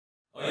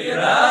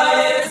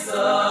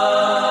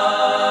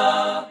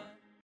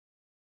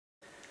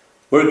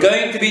We're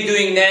going to be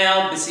doing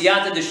now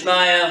B'siyata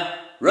Dishmaya,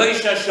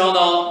 Rosh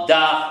Hashana,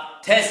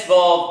 Daf,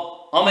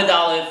 Tesvav, Amud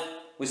Aleph.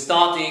 We're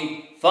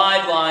starting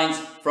 5 lines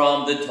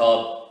from the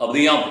top of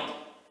the Yomid.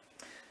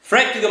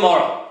 Frek to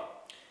Gemara.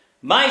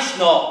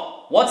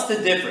 Maishna, what's the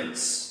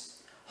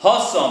difference?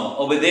 Hasam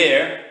over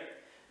there,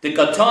 the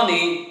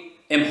Katani,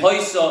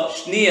 Emhoisa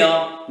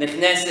Shnia,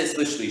 Nechneses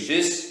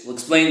L'Shlishis. We'll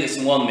explain this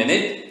in 1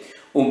 minute.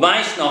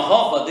 Umaishna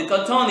Hacha, the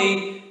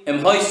Katani,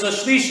 Emhoisa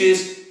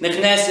Shlishis,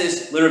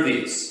 Nechneses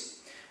L'Revius.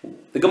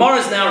 The Gemara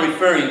is now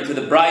referring to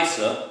the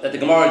Brisa that the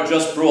Gemara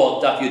just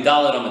brought, Daf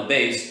Yudalet Amud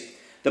Beis.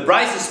 The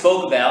Brisa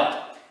spoke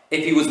about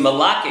if he was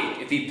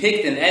malakik, if he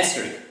picked an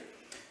esrog,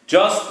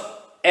 just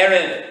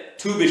Erev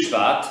Tu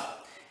B'Shvat,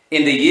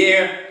 in the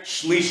year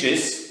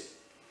Shlishis,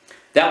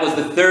 that was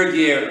the 3rd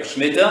year of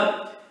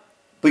Shemitah,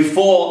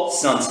 before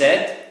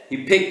sunset,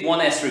 he picked one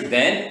esrog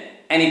then,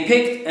 and he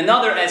picked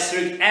another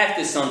esrog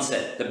after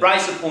sunset. The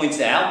Brisa points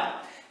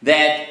out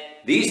that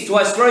these 2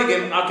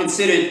 esrogim are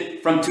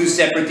considered from 2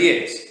 separate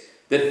years.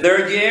 The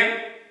 3rd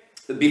year,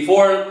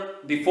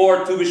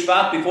 before Tu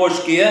B'Shvat, before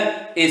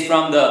Shkia, is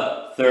from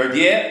the 3rd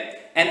year,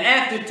 and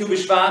after Tu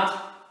B'Shvat,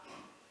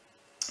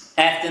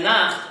 after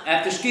Nacht,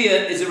 after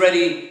Shkia, is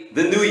already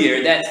the new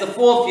year. That's the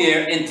 4th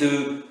year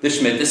into the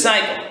Shemitah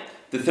cycle.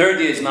 The 3rd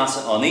year is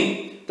Masa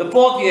Ani, the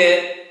 4th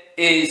year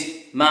is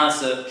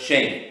Masa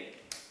Sheni.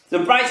 The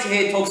Brisa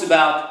here talks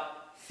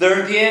about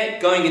 3rd year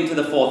going into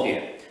the 4th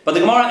year. But the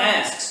Gemara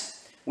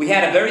asks, we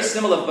had a very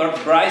similar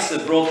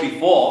Brisa brought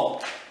before,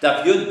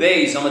 Daf Yud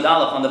Beis Amud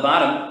Aleph on the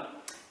bottom,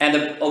 and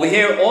over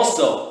here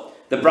also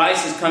the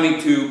Brisa is coming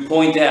to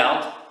point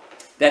out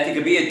that there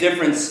could be a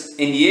difference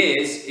in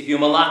years if you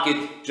malak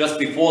it just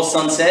before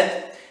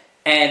sunset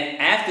and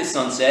after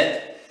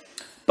sunset.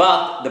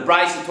 But the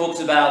Brisa talks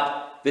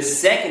about the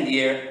 2nd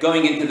year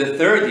going into the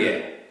 3rd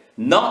year,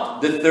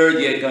 not the 3rd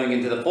year going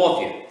into the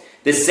 4th year.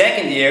 The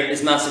 2nd year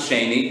is Masa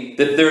Sheni,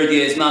 the 3rd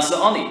year is Masa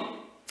Ani.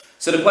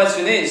 So the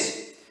question is,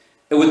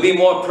 it would be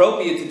more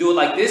appropriate to do it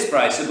like this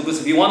Brisa, because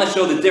if you want to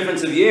show the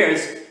difference of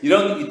years, you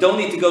don't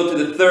need to go to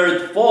the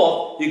 3rd,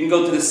 4th, you can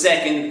go to the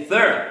 2nd,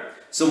 3rd.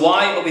 So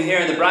why over here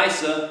in the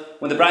Brisa,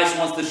 when the Brisa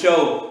wants to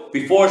show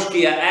before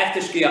Shkia, after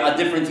Shkia are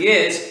different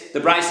years, the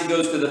Brisa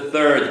goes to the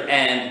 3rd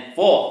and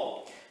 4th.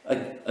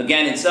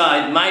 Again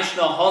inside,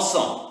 Maishna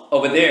Hasam,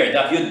 over there,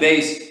 Daf Yud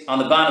Beis, on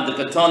the bottom of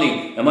the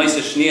Katani, Emaisa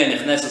Shnia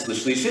Nechnesas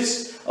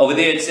L'Shlishis. Over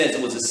there it says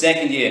it was the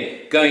 2nd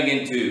year going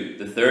into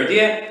the 3rd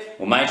year.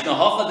 U'maishna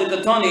hacha de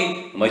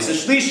Katani, Emaisa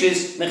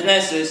Shlishis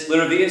Nechnesas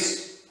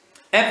L'Revius.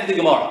 After the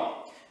Gemara,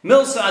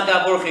 Milsa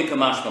Adaborche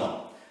Kamashmalam.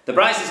 The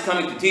Brisa is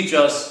coming to teach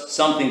us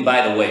something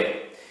by the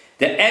way.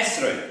 The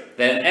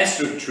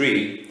esrog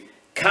tree,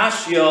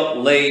 Kashya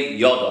Le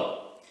Yoda.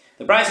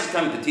 The Brisa is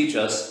coming to teach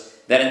us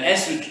that an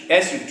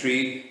esrog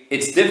tree,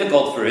 it's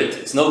difficult for it,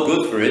 it's no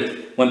good for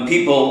it, when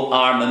people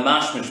are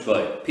memashmash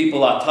by,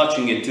 people are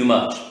touching it too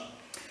much.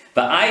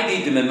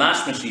 Va'aydi de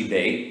memashmashi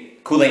bei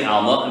kulei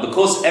alma, and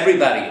because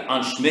everybody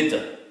on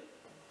Shemitah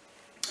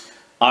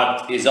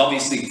is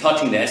obviously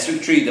touching the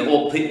esrog tree, they're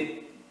all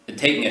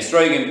taking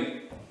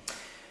esrogim.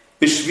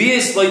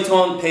 B'shvius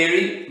loiton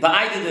peri,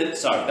 va'aydi de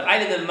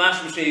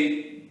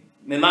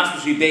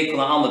memashmashi bei kulei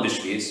alma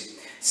b'shvius.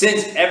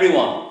 Since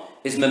everyone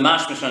is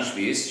memashmash on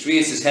shvius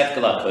is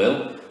hefkala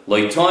koil,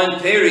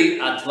 loiton peri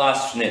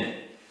atlas shnin.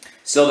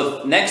 So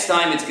the next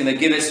time it's going to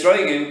give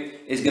esrogim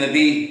is going to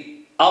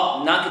be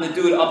up, not going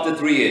to do it up to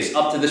 3 years,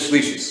 up to the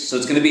shlishis. So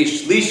it's going to be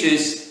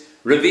shlishis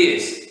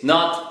revius,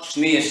 not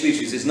shnia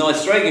shlishis. There's no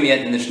esrogim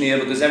yet in the shnia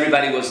because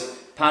everybody was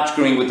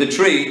patchkering with the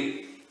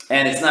tree,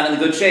 and it's not in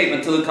good shape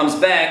until it comes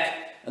back,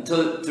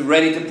 until it's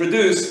ready to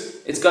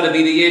produce. It's got to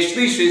be the year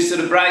shlishis, so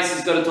the Brisa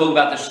is going to talk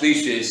about the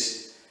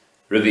shlishis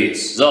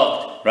revius.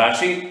 Zogt,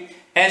 Rashi,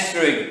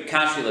 esrog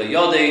kashila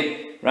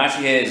yodei. Rashi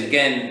here is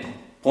again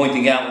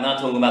pointing out we're not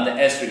talking about the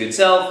esrog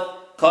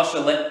itself. Kasha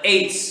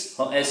le'etz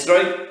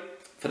ha'esrog.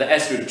 For the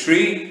esrog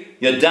tree,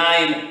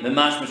 yadayim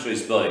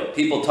memashmash boy,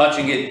 people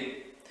touching it,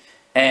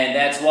 and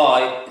that's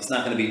why it's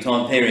not going to be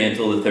ton peri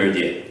until the 3rd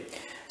year.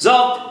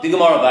 Zog the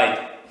Gemara vayt.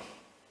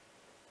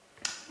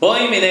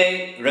 Boy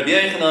mine Rabbi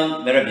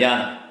Yochanan me Rabbi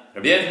Yanai.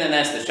 Rabbi Yochanan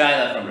asked the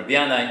shaila from Rabbi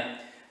Yanai.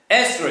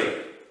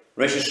 Esrog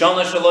Rosh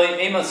Hashana shaloi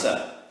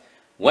emasa.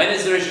 When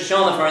is the Rosh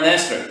Hashana for an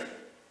esrog?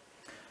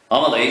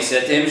 Amalei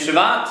said to him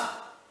Shavat.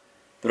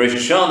 The Rosh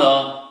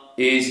Hashana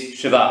is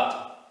Shavat.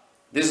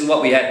 This is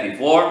what we had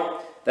before.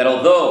 That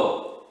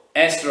although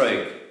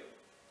esrog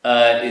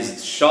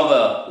is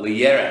shava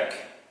liyerek,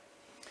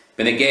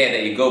 benegeh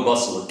that you go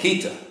basal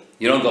akita,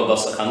 you don't go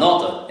basal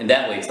chanota. In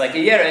that way, it's like a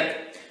yerek.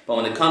 But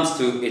when it comes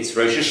to its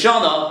Rosh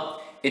Hashana,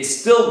 it's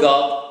still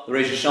got the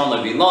Rosh Hashana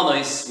of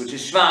Ilonis, which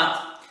is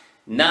Shvat,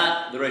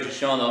 not the Rosh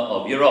Hashana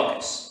of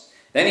Yerokis.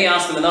 Then he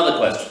asked him another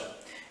question.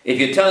 If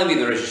you're telling me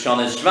the Rosh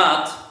Hashana is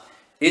Shvat,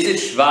 is it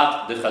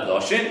Shvat the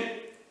Chadoshin?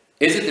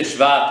 Is it the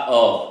Shvat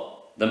of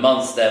the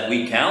months that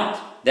we count?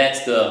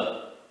 That's the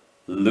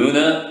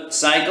lunar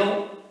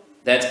cycle,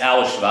 that's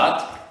our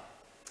Shvat,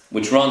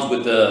 which runs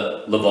with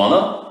the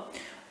Levana,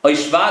 Oy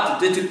Shvat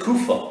de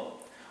Tekufa.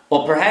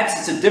 Or perhaps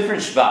it's a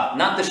different Shvat,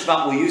 not the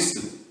Shvat we're used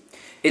to.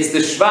 It's the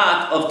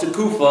Shvat of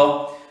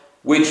Tekufa,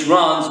 which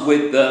runs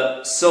with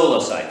the solar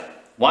cycle.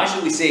 Why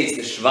should we say it's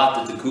the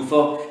Shvat de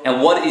Tekufa?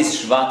 And what is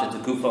Shvat de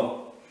Tekufa?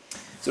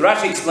 So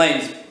Rashi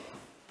explains,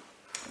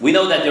 we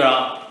know that there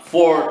are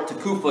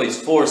Tekufa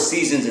is 4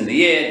 seasons in the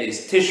year.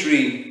 There's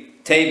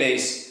Tishri,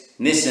 Teves,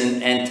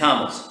 Nisan, and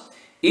Tammuz.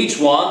 Each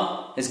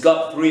one has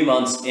got 3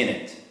 months in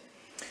it.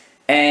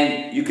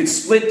 And you could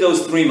split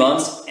those 3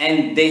 months,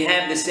 and they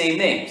have the same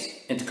names.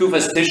 In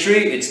Tekufa's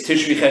Tishri, it's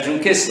Tishri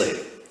Cheshvan Kislev.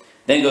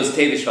 Then goes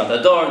Teves Shvat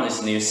Adar,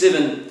 Nisan Yer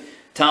Sivan,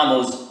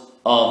 Tammuz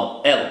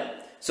of El.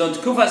 So in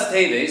Tekufa's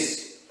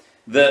Teves,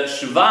 the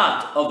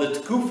Shvat of the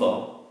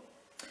Tekufa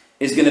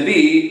is going to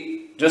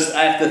be just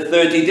after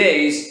 30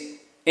 days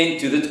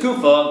into the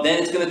Tekufa,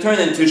 then it's going to turn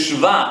into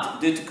Shvat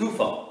de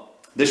Tekufa,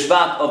 the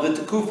Shvat of the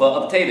Tekufa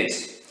of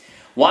Teves.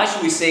 Why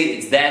should we say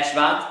it's that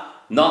Shvat,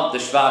 not the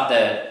Shvat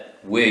that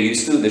we're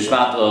used to, the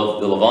Shvat of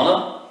the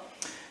Levana?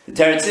 The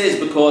teretz is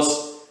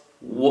because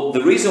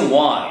the reason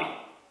why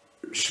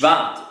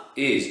Shvat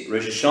is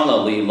Rosh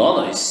Hashana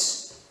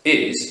Le'ilanos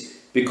is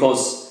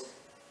because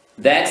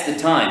that's the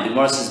time, the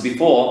Gemara says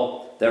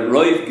before, that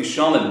Roiv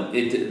Geshamim,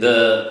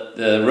 the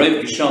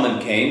Roiv Geshamim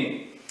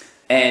came,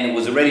 and it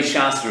was already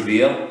Shas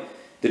Reveal.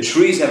 The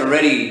trees have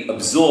already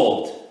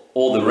absorbed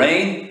all the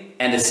rain,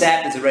 and the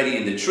sap is already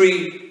in the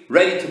tree,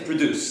 ready to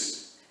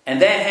produce.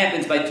 And that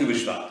happens by Tu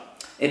B'Shvat.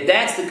 If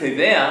that's the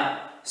Kaveh,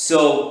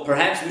 so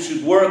perhaps we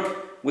should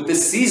work with the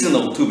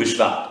seasonal Tu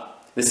B'Shvat.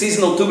 The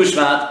seasonal Tu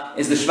B'Shvat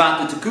is the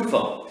Shvat de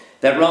Tekufa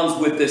that runs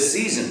with the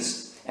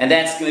seasons, and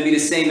that's going to be the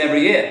same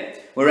every year.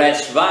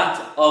 Whereas Shvat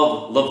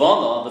of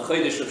Levana, the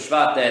Chodesh of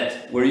Shvat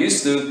that we're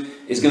used to,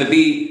 is going to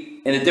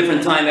be in a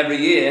different time every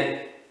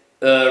year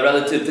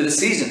relative to the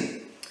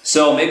season.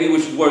 So maybe we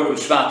should work with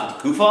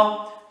Shvat de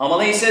Tekufa.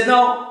 Amalei said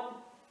no.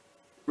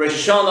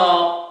 Rosh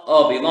Hashanah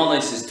of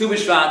Ilanos is Tu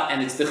B'Shvat,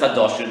 and it's the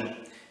Chadashim.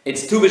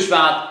 It's Tu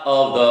B'Shvat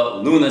of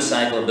the lunar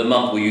cycle of the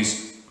month we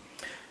use.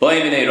 Rabbi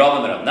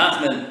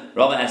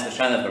asked the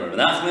Shana for Rabbi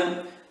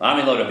Nachman.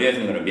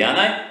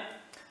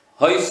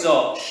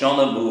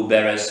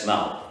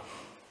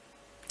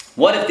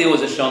 What if there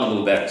was a Shana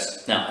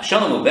Muberes? Now, a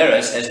Shana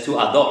Muberes has 2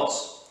 Adars.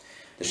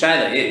 The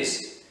Shaila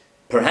is,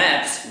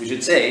 perhaps we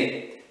should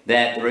say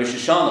that the Rosh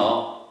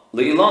Hashanah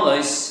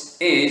Le'ilanos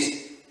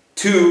is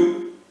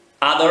 2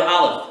 Adar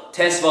Aleph,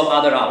 Tesvav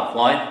Adar Aleph.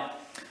 Why?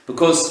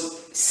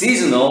 Because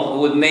seasonal, it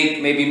would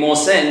make maybe more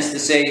sense to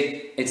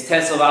say it's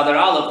Tesvav Adar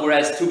Aleph,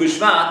 whereas Tu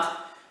B'Shvat,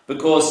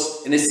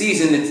 because in the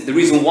season, it's the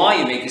reason why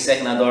you make a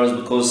second Adar is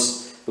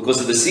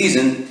because of the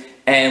season,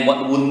 and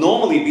what would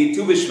normally be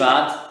Tu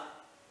B'Shvat,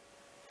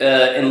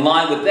 in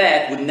line with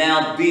that, would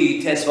now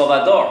be Tesvav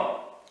Adar,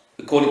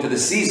 according to the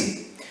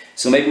season.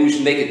 So maybe we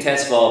should make it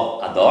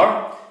Tesvav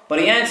Adar. But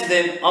he answered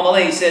him,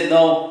 Amalei, he said,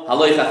 no,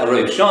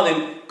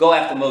 go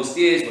after most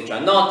years, which are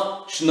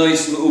not,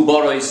 Shnois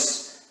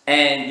Me'ubaros,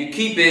 and you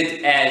keep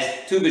it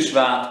as Tu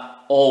B'Shvat,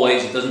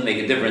 always, it doesn't make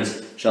a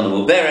difference, Shana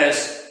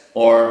Muberes,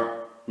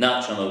 or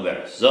not Shana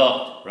Muberes.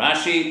 So,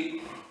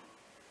 Rashi,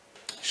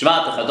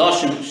 Shvat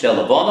Chadashim Shel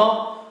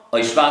Levana, or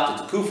Shvat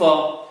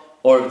Tekufa,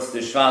 or it's the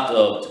Shvat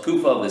of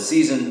Tekufa of the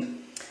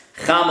season.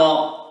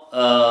 Chama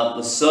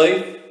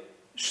L'Soif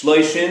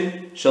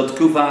Shloishim Shel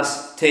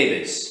Tekufas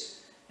Teves.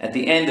 At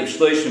the end of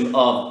Shloishim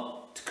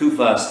of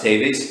Tekufas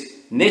Teves,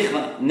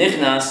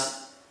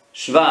 Nichnas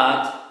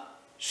Shvat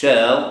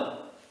Shel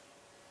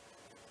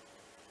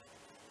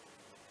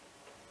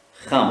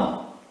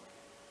Chama.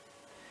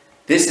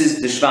 This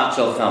is the Shvat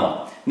Shel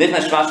Chama.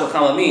 Nichnas Shvat Shel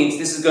Chama means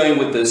this is going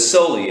with the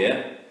solar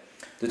year,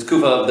 the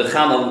Tekufa of the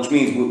Chama, which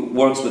means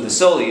works with the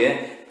solar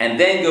year, and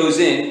then goes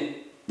in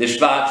the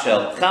Shvat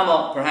Shel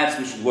Chama. Perhaps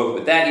we should work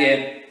with that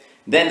year.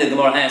 Then the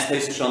Gemara asks,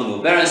 Hess Shana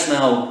Muberes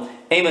now,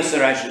 Emasai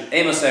Rosh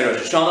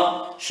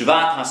Hashanah,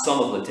 Shvat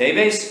Hasamach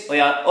LeTeves,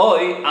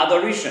 Oy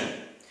Adar Rishon.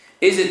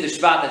 Is it the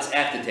Shvat that's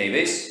after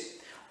Teves,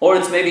 or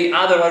it's maybe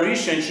Adar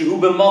Harishon Shehu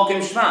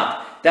B'Malkim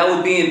Shvat? That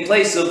would be in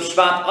place of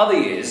Shvat other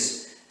years.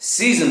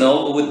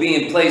 Seasonal, it would be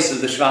in place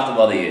of the Shvat of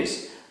other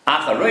years.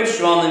 Acharei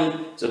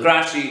Shvanim,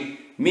 Rashi,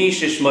 Mi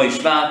Sheshmoi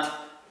Shvat.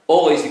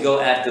 Always you go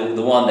after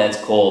the one that's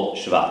called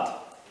Shvat.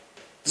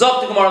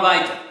 Zok the Gemara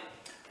Vaita.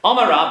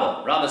 Amar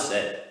Rabbi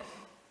said.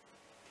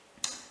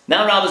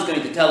 Now Rabbi is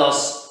going to tell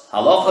us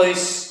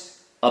halachos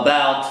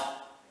about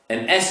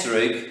an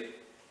esrog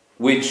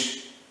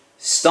which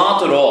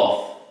started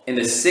off in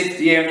the 6th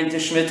year into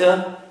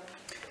Shemitah,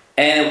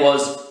 and it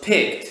was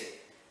picked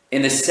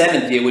in the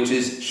 7th year, which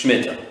is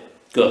Shemitah.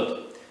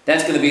 Good.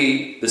 That's going to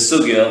be the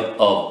sugya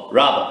of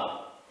Rabbi.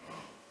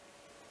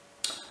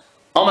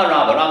 Amar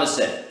Rabbi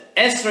said,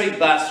 esrog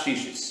bas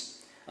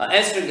shishis, an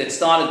esrog that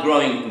started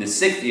growing in the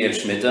 6th year of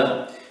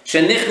Shemitah,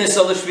 shenichnes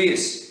al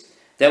shvius,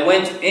 that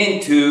went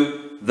into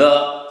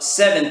the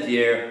 7th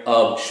year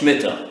of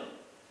Shemitah.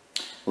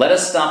 Let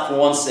us stop for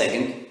 1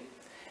 second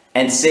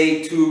and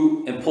say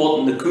 2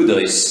 important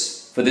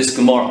nekudos for this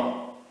Gemara.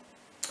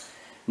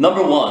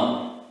 Number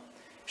 1,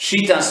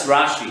 Shitas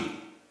Rashi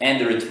and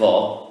the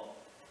Ritva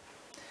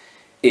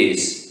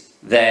is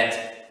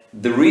that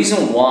the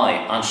reason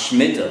why on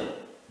Shemitah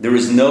there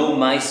is no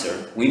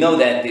Meiser, we know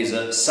that there's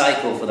a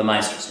cycle for the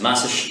Meisers.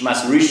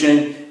 Maser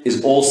Rishon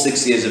is all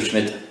 6 years of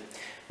Shemitah.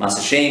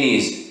 Maser Sheni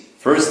is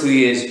first 2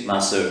 years,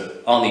 Maser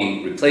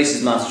Ani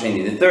replaces Maser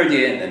Sheni in the 3rd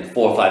year, and then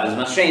 4 or 5 is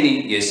Maser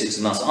Sheni, year 6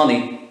 is Maser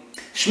Ani.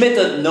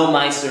 Shemitah, no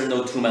Meiser,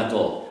 no Truma at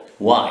all.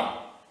 Why?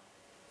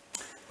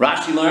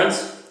 Rashi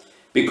learns,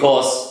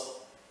 because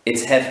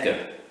it's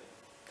Hefker.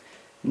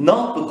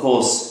 Not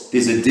because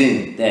there's a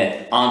din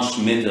that on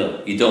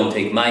Shemitah you don't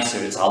take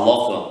Meiser, it's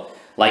halacha,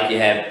 like you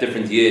have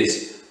different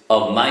years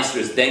of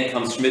Meisers, then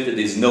comes Shemitah,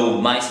 there's no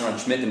Meiser on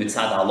Shemitah,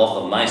 mitzad halacha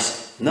of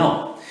Meiser.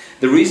 No.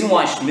 The reason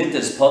why Shemitah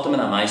is potem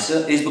and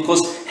Meiser is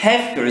because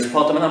Hefker is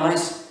potem and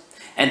Meiser.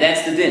 And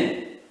that's the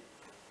din.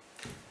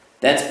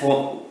 That's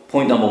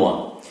point number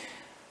one.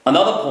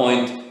 Another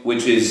point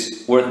which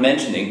is worth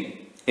mentioning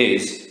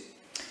is,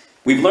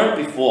 we've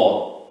learned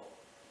before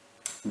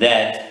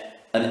that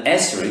an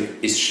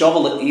esrig is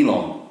shovel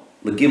elon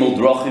legimel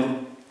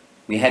drochim.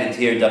 We had it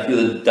here,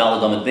 dafil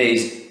dalad amid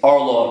beis,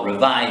 arlo,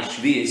 revai,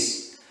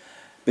 shvius.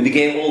 When you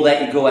get all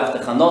that, you go after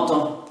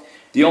chanota.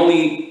 The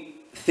only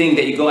thing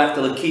that you go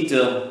after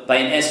lakita by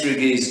an esrig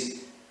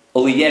is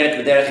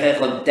oliyeret v'derech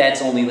echad.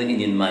 That's only the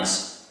Indian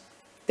mice.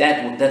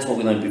 That's what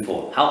we learned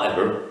before.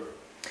 However,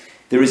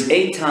 there is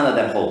a Tana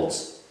that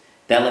holds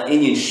that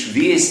la'inyan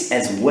shvius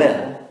as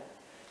well,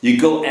 you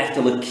go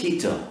after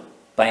lakita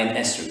by an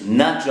esrog,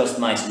 not just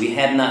mice. We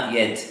have not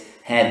yet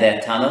had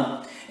that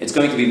Tana. It's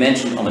going to be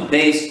mentioned on the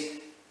base.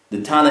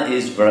 The Tana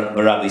is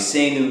Rabbi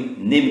Seinu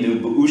nimnu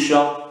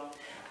bu'usha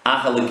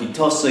acha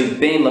lakitosoi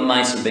bein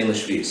la'maiser bein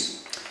la'shvius.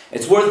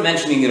 It's worth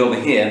mentioning it over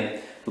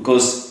here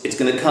because it's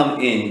going to come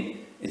in.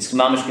 It's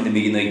mamish going to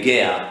be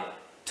negea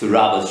to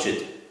Rabba's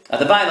shit. At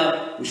the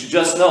Baila, we should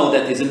just know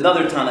that there's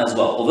another Tana as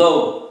well.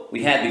 Although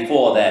we had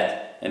before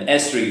that an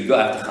esrog you go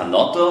after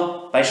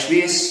chanota by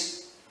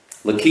shvius,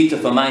 lakita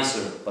for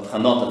meiser, but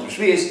chanota for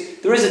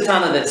shvius. There is a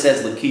Tana that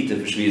says lakita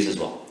for shvius as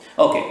well.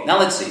 Okay, now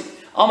let's see.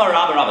 Amar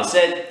Rabba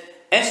said,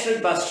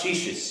 esrog bas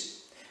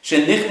shishis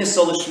shenichnes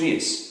sol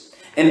shvius.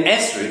 An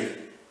esrog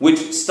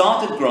which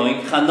started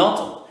growing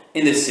chanota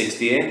in the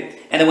 6th year,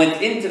 and it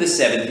went into the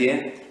 7th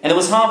year, and it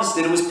was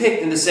harvested, it was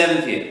picked in the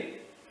 7th year.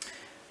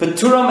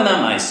 Petura min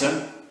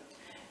meiser.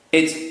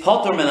 It's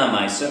potter min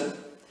meiser.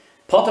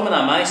 Potter min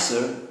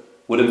meiser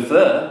would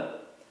infer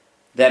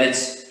that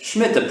it's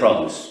Shemitah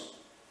produce.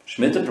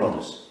 Shemitah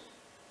produce.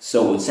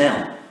 So it would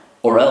sound.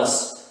 Or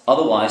else,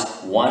 otherwise,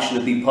 why should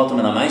it be potter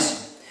min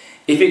meiser?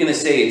 If you're going to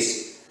say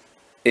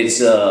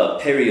it's a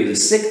period of the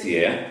 6th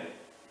year,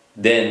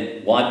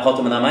 then why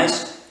potter min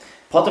meiser?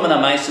 Potter min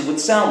meiser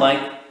would sound like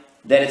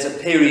that it's a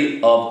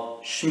period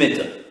of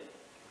Shemitah.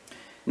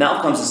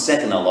 Now comes the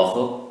second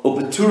halacha,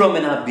 upetura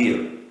min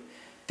habir.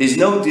 There's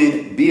no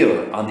din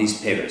bir on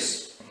these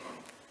pairs.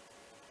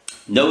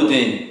 No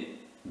din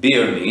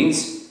bir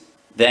means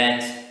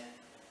that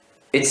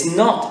it's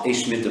not a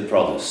Shemitah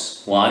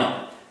produce.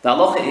 Why? The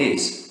halacha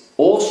is,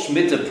 all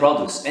Shemitah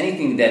produce,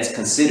 anything that's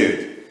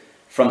considered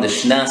from the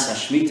Shnas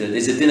HaShemitah,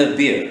 there's a din of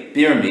bir.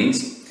 Bir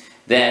means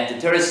that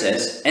the Torah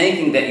says,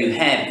 anything that you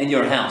have in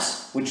your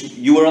house, which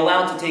you are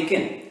allowed to take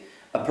in.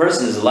 A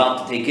person is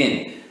allowed to take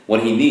in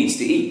what he needs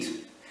to eat.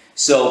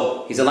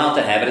 So he's allowed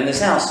to have it in his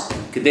house.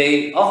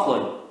 Kedei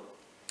achlon.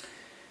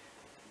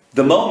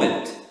 The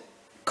moment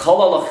kol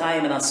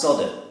l'chayim and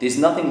asoda, there's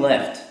nothing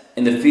left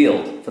in the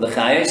field for the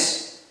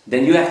chayes,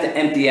 then you have to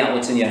empty out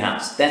what's in your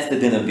house. That's the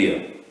din of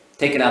bir.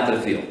 Take it out to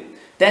the field.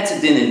 That's a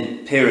din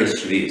in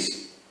Peres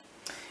Shvius.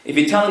 If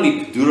you're telling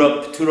me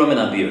p'tura min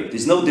habir,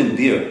 there's no din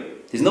bir.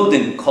 There's no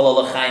din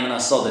kol l'chayim and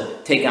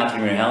asoda, take out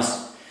from your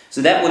house.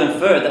 So that would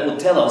infer, that would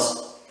tell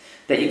us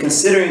that you're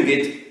considering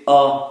it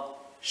a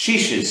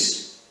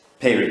shishis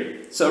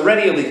period. So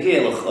already over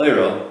here,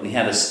 l'chayra, we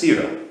have a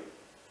stira.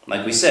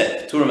 Like we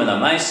said, Petura min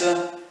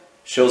ha'maisa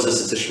shows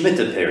us it's a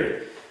Shemitah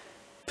period.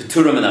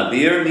 Petura min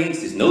habir means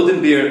there's no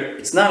din bir,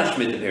 it's not a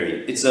Shemitah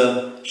period, it's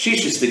a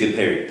shishis stiga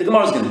period. The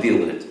Gemara is going to deal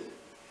with it.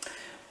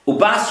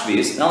 Ubas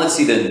shvius, now let's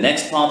see the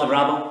next part of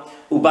Rabbah.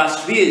 Ubas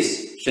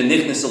shvius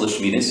shenichnes ol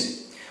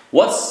shminis.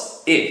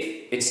 What's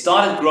if it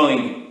started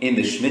growing in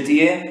the Shemitah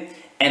year,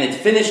 and it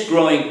finished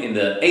growing in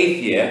the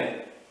 8th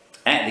year,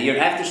 at the year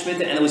after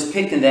Shemitah, and it was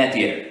picked in that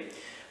year?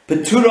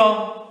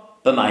 Petura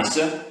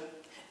b'maisa,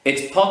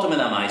 it's potter min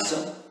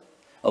ha'maisa.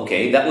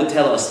 Okay, that would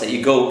tell us that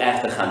you go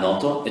after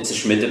chanota, it's a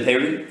Shemitah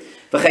period.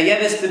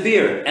 V'chayeves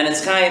b'bir, and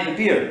it's chayev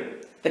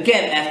b'bir.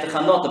 Again, after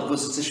chanota,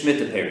 because it's a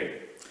Shemitah period.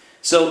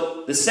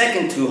 So, the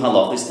second two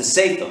halachas, the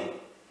sefer,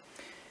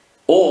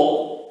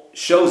 all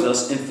shows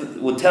us,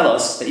 would tell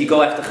us that you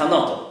go after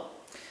chanota.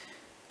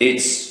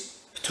 It's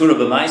Petura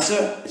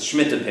b'maisa, it's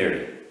Shemitah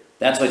period.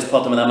 That's why it's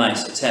potter min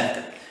ha'maisa, it's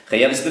hefka.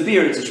 Chayeves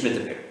b'bir, it's a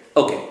Shemitah period.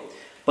 Okay,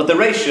 but the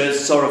ratio is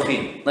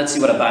sorachim. Let's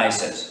see what Abai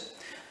says.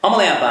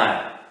 Amalei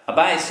Abai.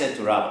 Abai said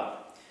to Rabbi,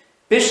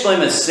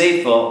 Bishloim is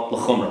Seifa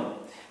l'chumra.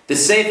 The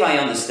Seifa I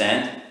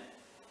understand,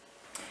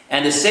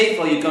 and the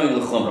Seifa you're going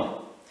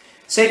l'chumra.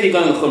 Seifa you're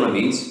going l'chumra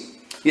means,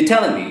 you're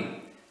telling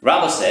me,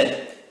 Rabbi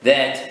said,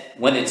 that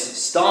when it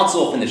starts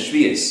off in the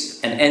Shvius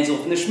and ends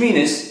off in the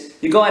Shminis,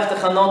 you go after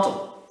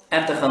Chanotah.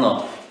 After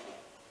Chanotah.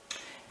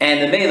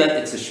 And the Melech,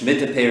 it's a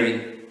Shemitah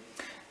Peri.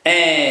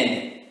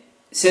 And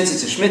since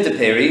it's a Shemitah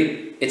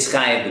Peri, it's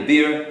Chayav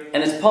Bebir,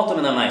 and it's Potem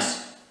and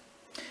Amais.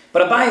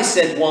 But Abaye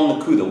said one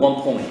Nakuda,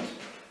 one point.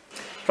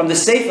 From the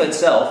Sefer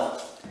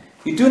itself,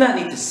 you do not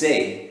need to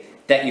say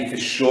that you for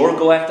sure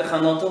go after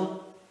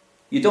Chanotah.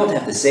 You don't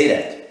have to say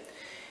that.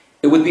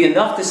 It would be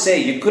enough to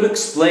say, you could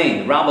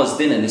explain Rabba's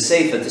din in the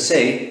Sefer to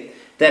say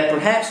that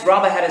perhaps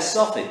Rabba had a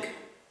suffix.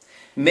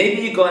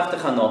 Maybe you go after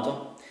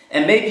Chanotah,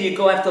 and maybe you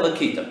go after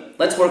Lakita.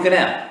 Let's work it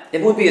out.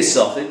 If it would be a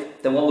suffix,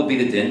 then what would be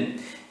the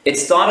din? It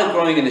started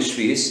growing in the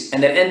Shvius,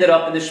 and it ended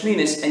up in the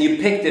Shminis, and you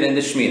picked it in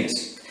the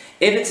Shminis.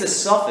 If it's a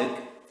suffix,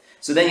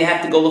 so then you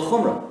have to go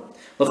L'chumra.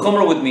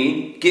 L'chumra would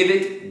mean, give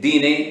it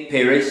Dine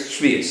Peres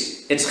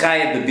Shvius. It's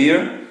Chayav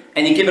Bebir,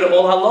 and you give it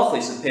all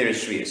halachos of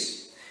Peres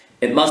Shvius.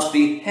 It must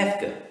be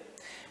Hefka.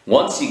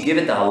 Once you give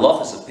it the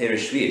halachos of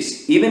Peres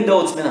Shvius, even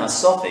though it's Min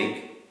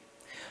HaSafek,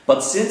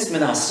 but since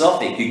Min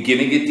HaSafek you're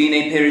giving it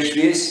Dine Peres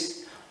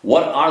Shvius,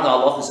 what are the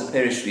halachos of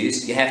Peres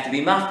Shvius? You have to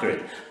be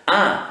mafkarit.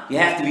 You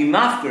have to be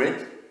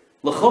mafkarit.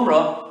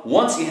 L'chumra,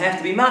 once you have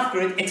to be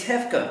mafkarit, it's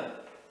Hefka.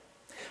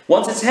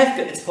 Once it's Hefka,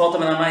 it's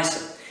Potem and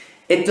Amaisa.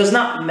 It does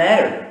not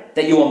matter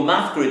that you are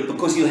mafkarit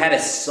because you had a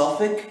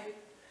suffix.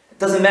 It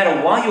doesn't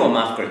matter why you are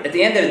mafkarit. At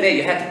the end of the day,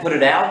 you have to put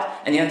it out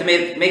and you have to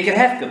make it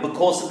Hefka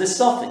because of the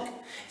suffix.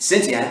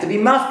 Since you have to be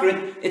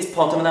mafkarit, it's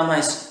Potem and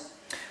Amaisa.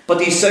 But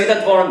the Yisod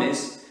Dvarim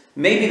is,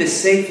 maybe the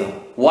Sefer,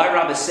 why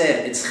Rabbi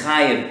said it's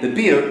Chayav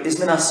Bebir, is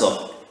Min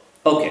HaSafek.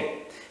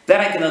 Okay, that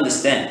I can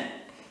understand.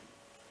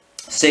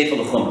 Sefer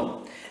L'chumra.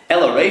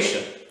 Ela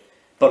Reisha.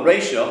 But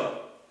Reisha,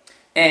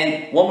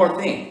 and one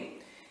more thing.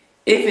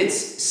 If it's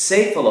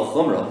Sefer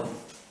L'chumra,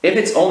 if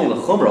it's only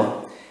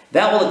L'chumra,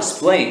 that will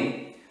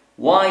explain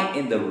why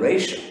in the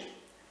Reisha,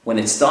 when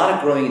it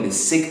started growing in the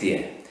 6th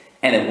year,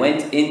 and it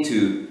went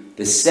into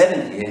the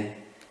 7th year,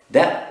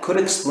 that could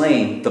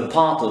explain the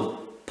part of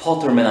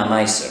Poter Min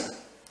HaMaiser.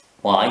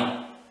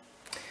 Why?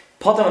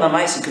 Potem and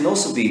Amaisa can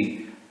also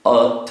be a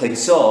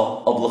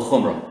Teitzah of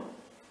L'chumra.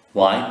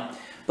 Why?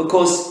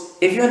 Because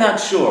if you're not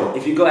sure,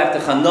 if you go after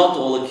Chanotah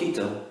or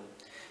Lakita,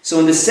 so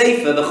in the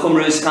Sefer, the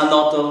Chumra is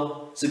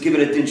Chanotah, so give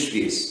it a Din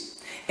Shvius.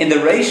 In the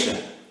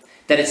Reisha,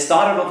 that it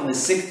started off in the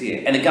 6th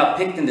year and it got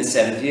picked in the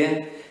 7th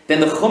year, then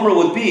the Chumra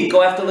would be,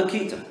 go after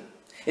Lakita.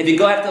 If you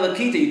go after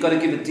Lakita, you've got to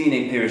give it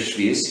Din Peres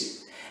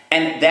Shvius.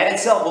 And that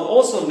itself will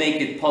also make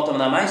it Potem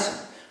and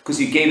Amaisa, because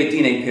you gave it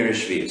Din Peres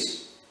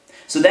Shvius.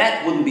 So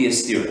that wouldn't be a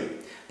stira.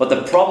 But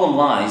the problem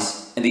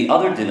lies in the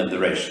other din of the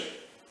Resh.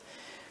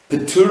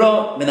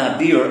 Petura min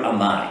abir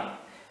amai.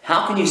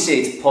 How can you say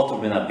it's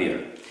potur min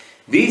abir?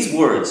 These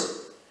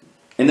words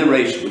in the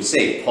Resh would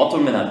say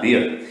potur min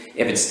abir.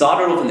 If it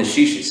started off in the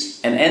shishis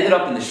and ended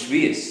up in the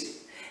shviyas,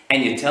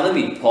 and you're telling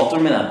me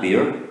potur min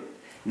abir,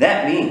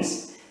 that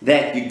means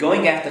that you're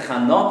going after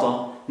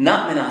chanotah,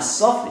 not min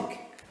hasofik,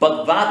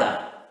 but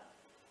vada.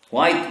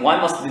 Why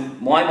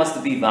must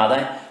it be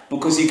vada?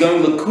 Because you're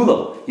going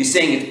l'kula. You're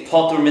saying it's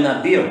potur min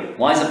abir.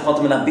 Why is it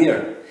potur min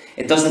abir?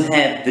 It doesn't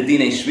have the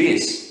dinei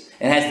shviyas.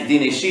 It has the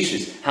dinei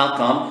shishis. How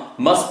come?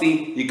 Must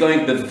be you're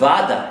going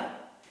bevada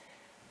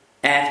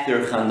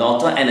after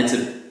chanotah, and it's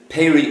a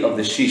peri of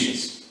the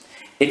shishis.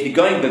 If you're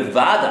going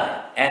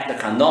bevada after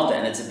chanotah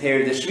and it's a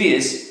peri of the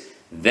shviyas,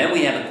 then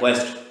we have a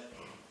question.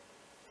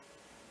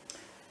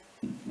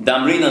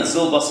 Damrina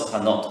zil basa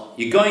chanotah.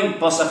 You're going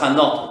basa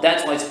chanotah.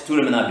 That's why it's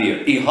potur min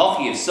abir.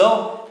 Ihochi, if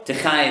so,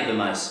 techayev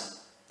b'maisa.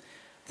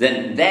 Then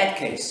in that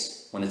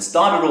case, when it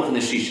started off in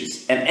the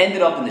shishis and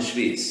ended up in the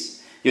shviyas,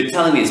 you're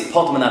telling me it's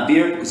potem and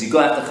abir because you go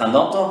after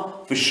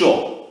chanotah? For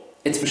sure.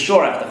 It's for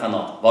sure after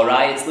chanotah.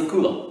 Varai, it's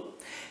l'kula.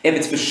 If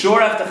it's for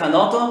sure after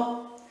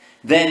chanotah,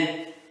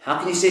 then how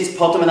can you say it's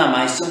potem and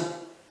amaisa?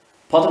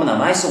 Potem and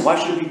amaisa? Why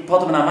should it be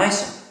potem and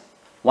amaisa?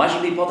 Why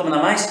should it be potem and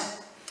amaisa?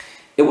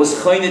 It was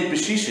choynit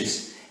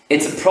b'shishis.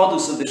 It's a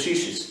produce of the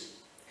shishis.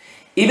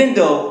 Even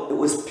though it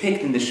was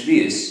picked in the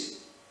shviyas,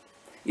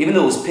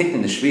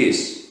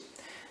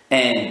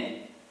 and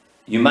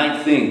you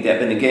might think that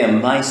when again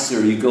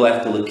meiser you go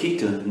after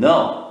lakita.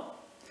 No.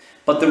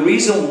 But the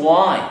reason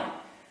why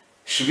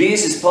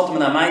shviyas is potem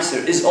and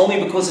meiser is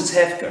only because it's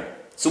hefker.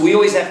 So we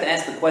always have to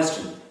ask the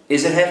question,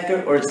 is it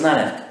hefker or it's not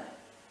hefker?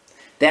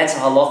 That's a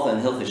halacha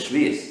in hilchos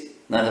shviyas,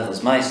 not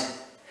hilchos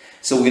meiser.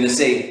 So we're going to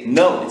say,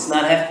 no, it's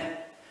not hefker.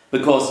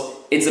 Because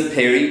it's a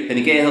peri, when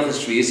again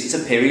hilchos shviyas, it's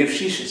a peri of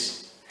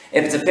shishis.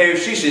 If it's a peri of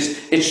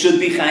shishis, it should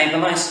be chayiv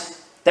meiser.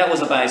 That was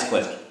Abaye's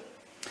question.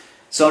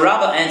 So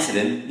Rabbi answered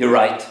him, you're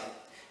right,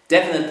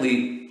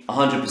 definitely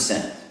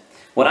 100%.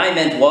 What I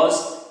meant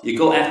was, you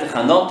go after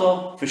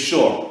chanotah for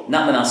sure,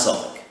 not min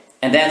hasofek.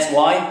 And that's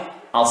why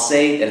I'll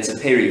say that it's a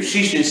peri of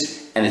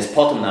shishis, and it's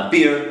potem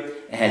nabir,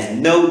 it has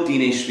no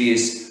dinei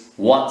shviyas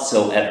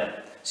whatsoever.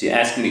 So you're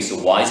asking me, so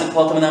why is it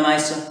potem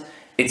namaisa?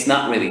 It's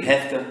not really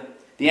hefka.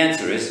 The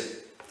answer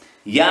is,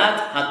 yad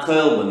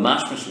hakoil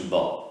b'mashmash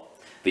v'bo,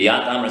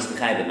 v'yad amras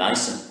b'chai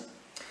b'naisa.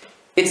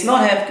 It's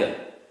not hefka.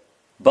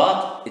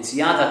 But it's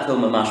yad hakol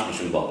mamash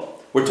mishum bo.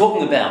 we're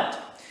talking about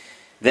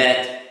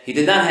that he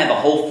did not have a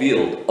whole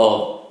field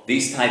of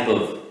these type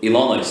of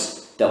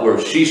ilonos that were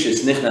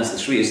shishis nichnas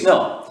l'shvius.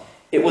 No,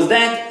 it was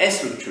that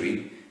esrog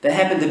tree that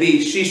happened to be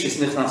shishis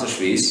nichnas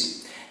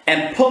l'shvius,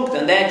 and punkt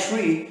on that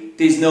tree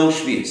there's no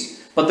shvius.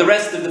 But the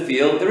rest of the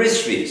field there is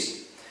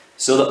shvius.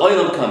 So the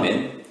oilam come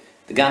in,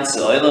 the ganze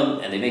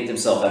oilam, and they make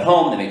themselves at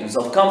home, they make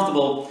themselves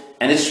comfortable,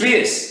 and it's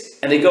shvius.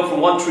 And they go from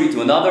one tree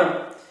to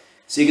another.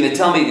 So you're going to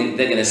tell me that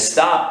they're going to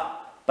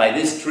stop by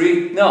this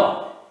tree?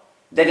 No.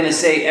 They're going to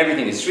say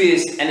everything is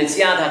shvius, and it's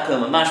yad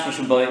hakam and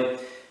mashmashim boy.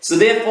 So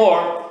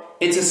therefore,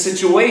 it's a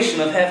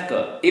situation of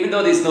hefka. Even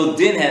though there's no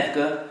din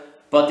hefka,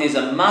 but there's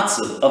a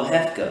matzav of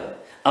hefka.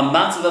 A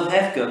matzav of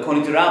hefka,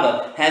 according to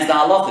Rabbi, has the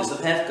halachas of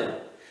hefka.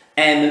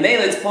 And the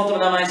mele, it's potem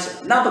and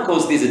amaisa. Not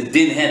because there's a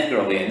din hefker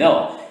over here,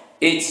 no.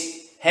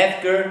 It's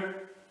hefker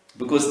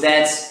because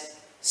that's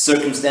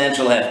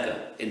circumstantial hefker.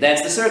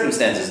 That's the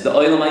circumstances. The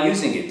oilam are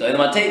using it. The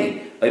oilam are taking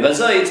it.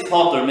 It's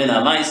potem min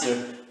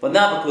amaisa, but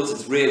not because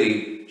it's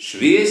really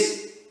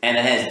shvius and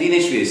it has din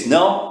shvius.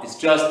 No, it's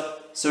just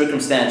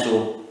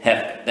circumstantial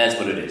hefker. That's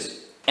what it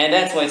is. And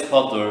that's why it's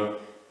potem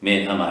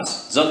min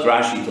amaisa. Zot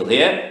Rashi till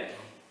here.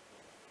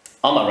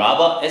 Amar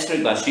Rabba,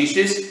 esrog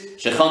bashishis,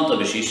 shechanta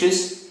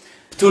bashishis,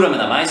 Ptura min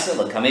amaisa,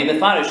 l'kamei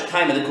mefarish,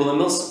 kaima de kula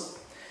milsa.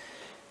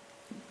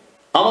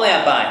 Amalei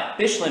abai,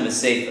 bishleim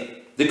eseifa,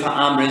 the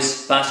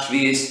ka'amris,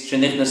 bashvias,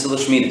 shenichnas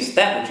l'shminis.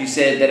 That which you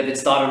said, that if it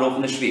started off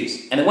in the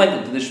shvias, and it went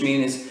into the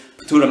shminis,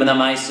 ptura min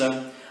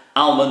amaisa,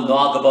 alma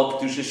nagabal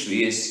kedusha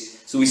shvias.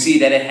 So we see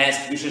that it has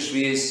kedusha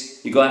shvias.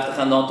 You go after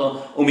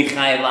chanoto,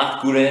 umichai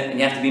lafkure, and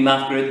you have to be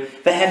mafkuret.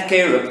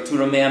 Vehefkera,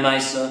 ptura me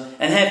amaisa,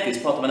 and hefker is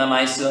potam min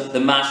amaisa, the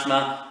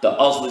mashma, the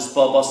ozlis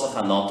po bosa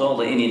chanoto,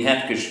 le'inyin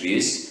hefker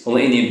shvias, or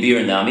le'inyin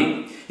beer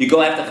nami. You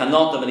go after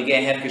chanoto, when you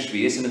get hefker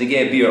shvias, and when you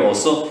get beer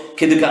also,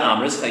 kidduka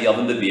amris,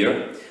 chayavim the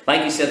beer.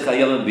 Like you said,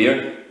 chayavim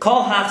beer.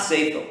 Kol hach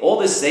sefer, all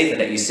this sefer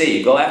that you say,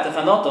 you go after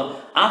chanoto,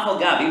 afal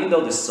gab, even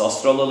though this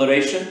sostra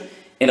l'reisha,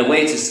 in a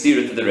way it's a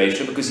steer to the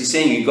reisha, because he's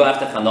saying you go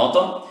after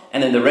chanoto,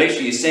 and in the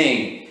reisha you're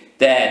saying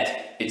that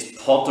it's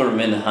potter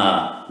min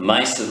ha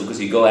maisa because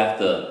you go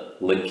after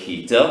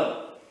lekita.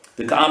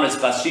 The ka'amres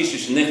bashisha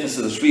shenichnas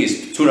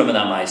l'shvius ptura min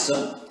ha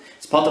maisa.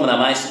 It's potter min ha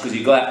maisa because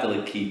you go after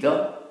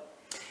lekita,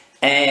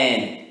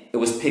 and it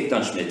was picked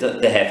on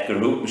shmita the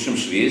hefkeru mishum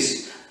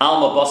shvius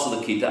alma basa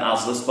lekita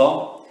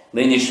azlisba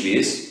lenya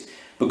shvius.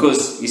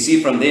 Because you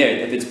see from there,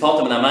 if it's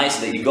potter min ha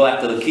maisa that you go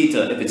after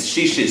lekita, if it's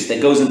shishis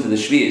that goes into the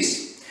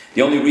shvius,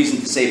 the only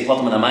reason to say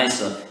potter min ha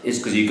maisa is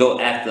because you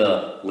go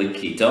after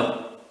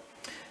lekita.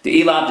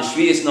 The ilav the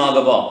shvius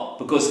nagaba,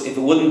 because if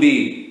it wouldn't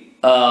be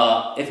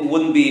a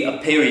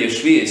peri of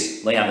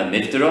shvius, like have a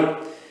miftera,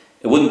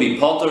 it wouldn't be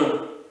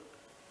potter.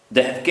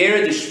 The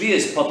hefkera the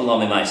shvius potter la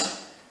memaisa.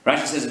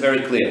 Rashi says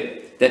very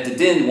clear that the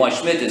din why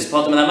shmita is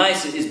potter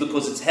memaisa is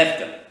because it's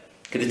hefka.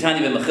 Kedetani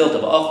b'mechilta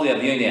ba'achli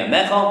abyonim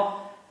amechal.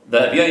 The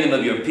abyonim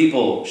of your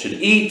people should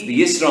eat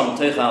the yisram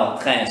teichal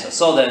chayes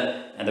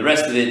asodeh, and the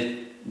rest of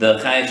it the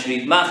chayes should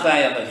eat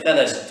machaya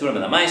b'cheles turam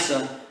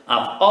memaisa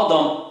av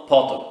adam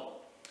potter.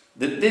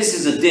 This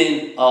is a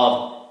din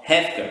of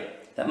hefker.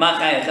 That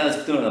machai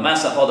acheles p'turim the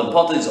masach adam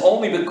potter is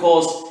only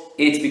because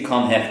it's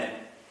become hefker.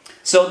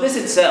 So this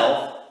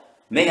itself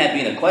may have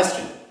been a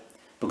question,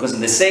 because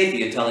in the sefer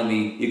you're telling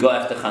me you go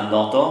after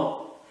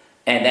chanoto,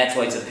 and that's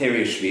why it's a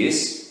period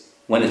shvius.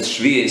 When it's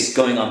shvius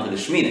going on to the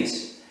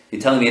shminis, you're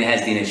telling me it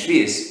has din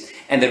shvius.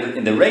 And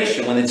in the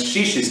ratio when it's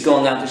shishis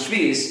going on to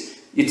shvius,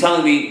 you're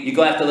telling me you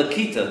go after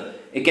lakita,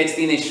 it gets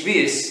din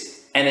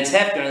shvius, and it's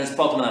hefker and it's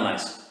potem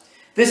namais.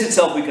 This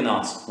itself we can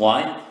answer.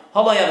 Why?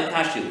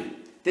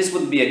 This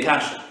wouldn't be a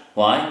kasha.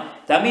 Why?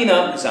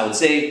 Tamina, because I would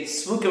say,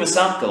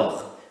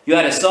 you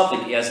had a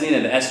suffix,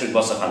 yaslina be'esrig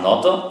basa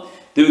chanota,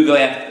 do we go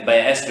by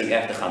esrig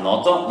after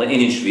chanota,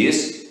 le'inin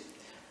shvius,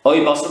 or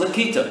basa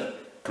lakita,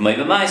 kamei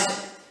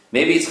b'maisa.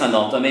 Maybe it's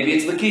chanota, maybe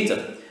it's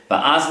lakita.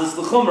 But azlis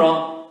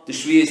l'chumra, the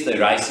shvius the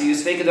raisi, you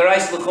fake the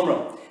raisi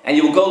l'chumra. And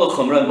you will go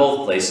l'chumra in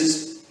both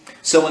places.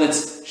 So when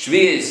it's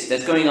shvius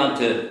that's going on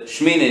to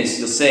shminis,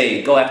 you'll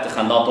say, go after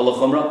chanota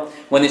l'chumra.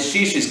 When it's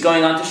shishis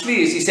going on to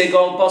shvius, you say,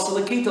 go basa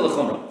lakita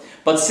l'chumra.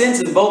 But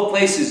since in both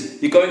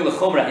places you're going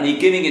l'chumra and you're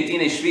giving it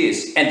dinei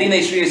shvius, and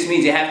dinei shvius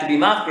means you have to be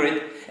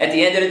mafkarit, at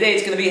the end of the day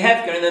it's going to be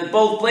hefker, and in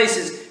both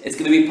places it's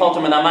going to be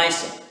potem and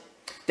amaisa.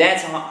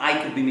 That's how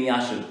I could be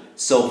miyashiv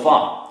so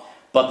far.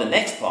 But the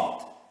next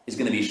part is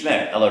going to be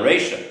shmer, ela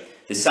reisha.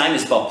 The sign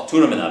is called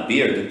pturim and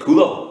abir, the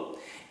kulo.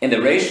 In the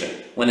reisha,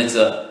 when it's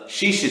a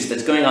shishis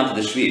that's going on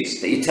to the shvius,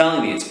 that you're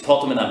telling me it's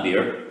potem and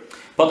abir.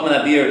 Potem and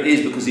abir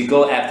is because you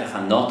go after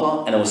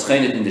chanota, and it was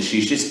chaynet in the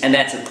shishis, and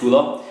that's a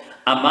kulo.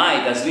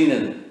 Amai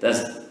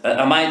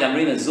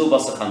damrina zil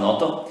basa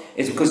chanota.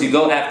 It's because you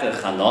go after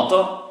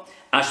chanota.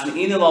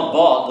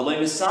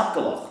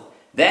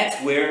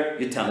 That's where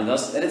you're telling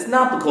us that it's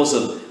not because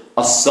of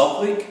a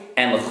soplik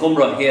and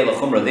lechumra here,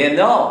 lechumra there.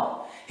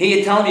 No. Here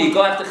you're telling me you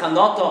go after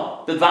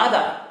chanota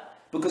bevada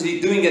because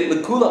you're doing it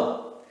lekula.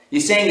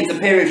 You're saying it's a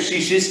pair of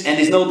shishis and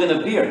there's no din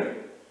of beer.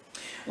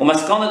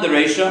 Umaskana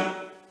dereisha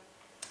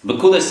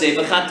V'kula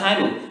sefer chad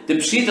taimu. The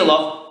pshita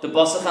loch, the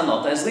basa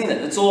chanota is lina.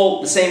 It's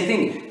all the same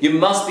thing. You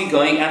must be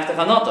going after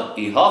chanota.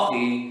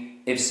 Ihachi,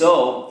 if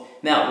so.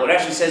 Now, what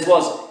Rashi says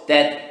was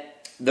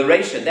that the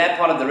resha, that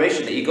part of the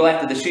resha that you go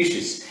after the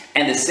shishis,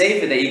 and the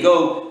sefer that you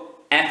go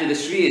after the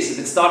shviyas, if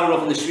it started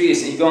off in the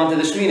shviyas and you go on to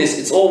the shvinas,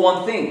 it's all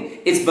one thing.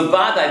 It's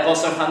bevadai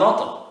basar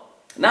chanota.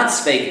 Not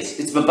sfekis,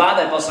 it's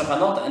bevadai basar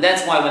chanota. And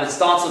that's why when it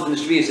starts off in the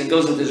shviyas and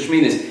goes into the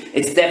shvinas,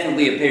 it's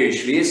definitely a period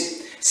of shviyas.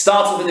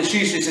 Starts off in the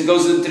shishis and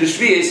goes into the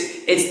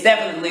shviyas, it's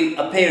definitely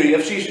a period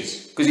of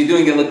shishis. Because you're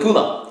doing a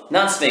lakula,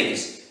 not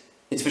sfekis.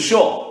 It's for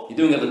sure, you're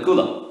doing a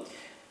lakula.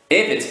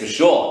 If it's for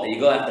sure that you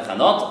go after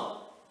chanota,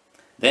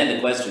 then the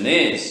question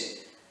is,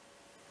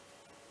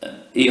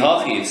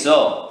 Ihachi, if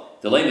so,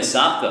 the lay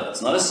misapka,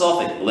 it's not a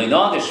sofik. The lay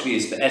naga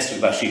shviyas by estrik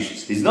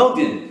bashishis. There's no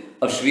din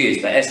of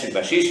shviyas by estrik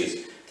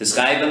bashishis. The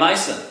chayav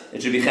b'maisa,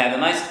 it should be chayav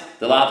b'maisa.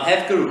 The lav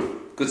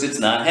hefkeru, because it's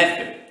not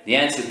hefker. The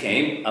answer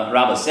came,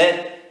 Rabbi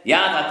said,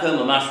 Yad hakol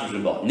mamash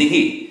m'shubah,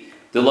 nihi.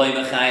 The lay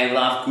mechayav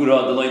lav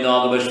kura, the lay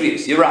naga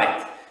b'shviyas. You're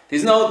right.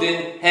 There's no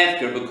din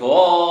hefker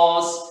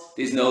because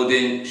there's no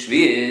din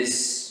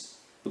shviyas.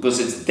 Because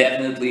it's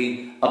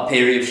definitely a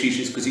period of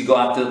shishis, because you go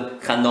after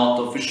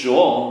chanota for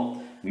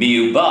sure.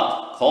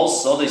 Miyubat, kol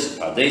sodes,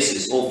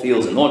 pardesis, all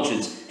fields and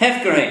orchards,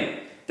 hefkerheim.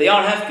 They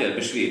are hefker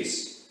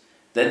b'shviyas.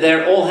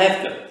 They're all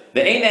hefker.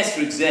 The ein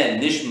esrik zen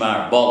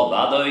nishmar bol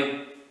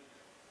vadoi.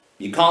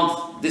 You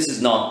can't. This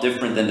is not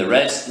different than the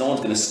rest. No one's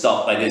going to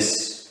stop by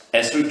this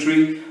esrik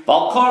tree.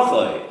 Bal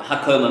karchoi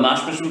hakol mamash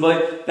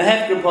mishmboy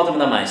behefker potam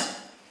namais.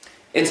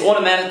 It's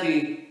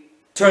automatically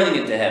turning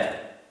into hefker.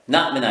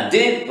 Not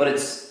minadin, but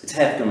it's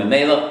hefker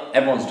memela.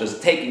 Everyone's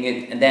just taking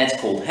it, and that's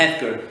called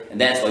hefker,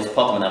 and that's why it's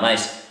potam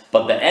namais.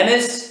 But the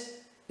emes,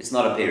 it's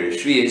not a period of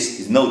shviyas.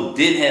 There's no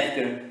din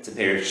hefker. It's a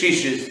period of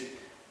shishis.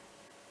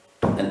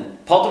 And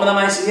potam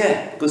namais,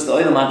 yeah, because the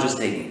oilam are just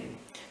taking it.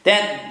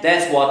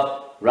 That's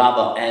what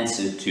Rabbi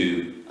answered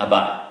to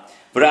Abai.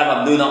 But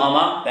Rabbi Nuna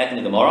Amar, back in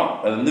the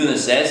Gemara, Rabbi Nuna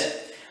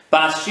says,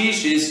 Bas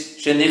shishis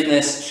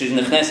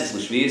shenichneses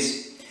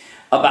l'shviyas.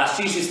 A bas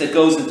shishis that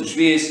goes into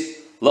shviyas,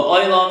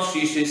 la'olam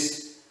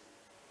shishis,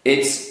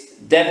 it's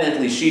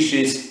definitely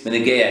shishis,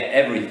 v'negeya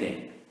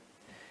everything.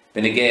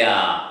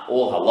 V'negeya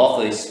all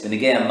halachos,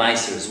 v'negeya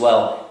meiser as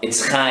well.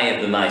 It's chayav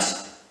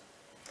b'meiser.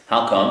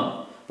 How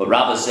come? But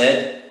Rabbi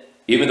said,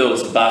 even though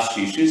it's bas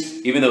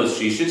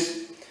shishis,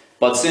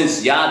 but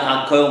since yad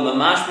hakol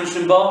mamash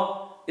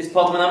b'shimba, it's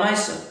potam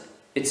meiser.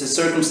 It's a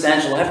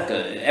circumstantial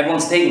hefka.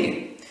 Everyone's taking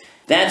it.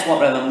 That's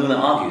what Rabbi Nuna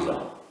argues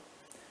on.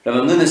 Rabbi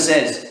Nuna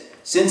says,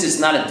 since it's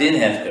not a din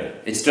hefker,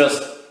 it's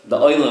just the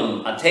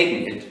oilam are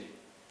taking it,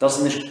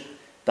 doesn't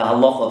the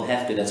halach of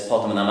hefker that's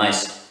potam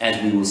meiser,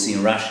 as we will see in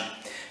Rashi.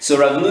 So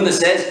Rabbi Nuna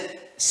says,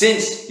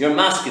 since you're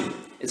masking,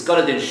 it's got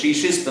a din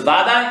shishis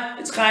bevadai,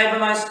 it's chayav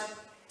b'meiser.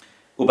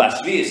 Uba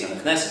shviyas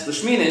and chneses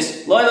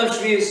l'shminis, loylam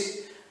shviyas.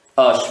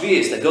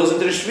 Shviyas that goes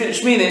into the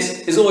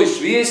shminis is always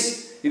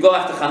shviyas. You go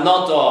after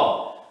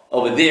chanota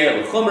over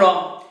there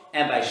l'chumra,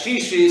 and by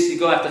shishis you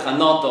go after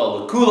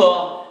chanota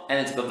l'kula, and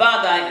it's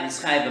bevadai and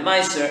it's chayav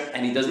b'meiser,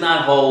 and he does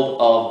not hold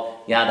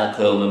of yad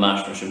hakol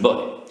mamash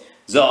m'shemboy.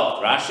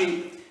 Zok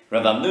Rashi,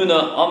 Rav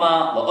Amnuna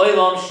Oma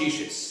la'olam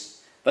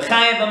shishis.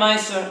 V'chayav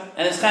b'meiser,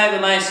 and it's chayav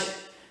b'meiser.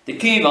 The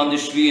key on the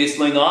shviyas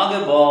lo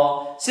noaga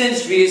ba,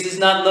 since shviyas is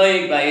not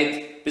loig by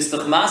it,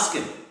 b'stach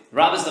maskim.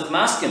 Rabbi's stach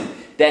maskim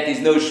that there's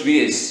no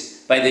shviyas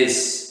by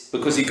this,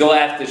 because you go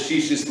after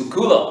shishis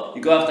l'kula,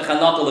 you go after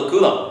chanata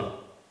l'kula.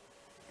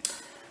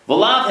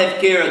 V'lav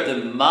hefker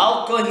the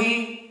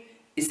malkohi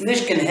is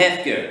nishken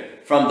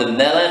hefker from the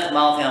melech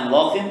malchei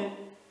hamlochim.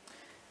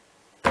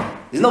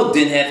 There's no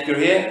din hefker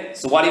here,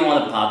 so why do you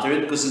want to pater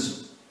it? Because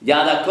it's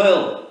yad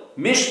hakol.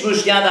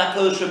 Mishmush yad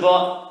hakol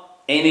shabbat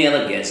eini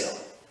ela gezel.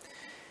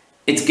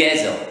 It's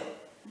gezel.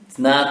 It's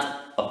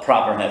not a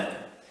proper hefker.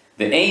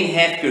 The ein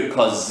hefker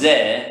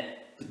kozeh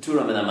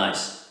petura min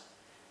hamais.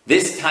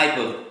 This type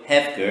of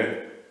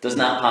hefker does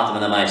not pater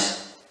min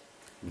hamais.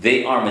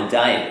 They are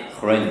medayik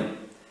chronim.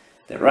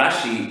 The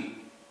Rashi,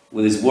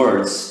 with his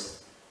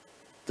words,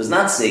 does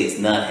not say it's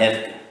not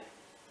hefker.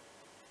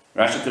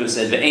 Rashi could have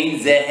said ve'ein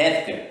zeh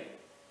hefker,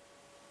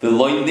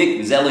 ve'loy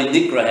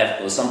nikra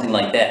hefker, or something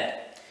like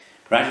that.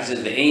 Rashi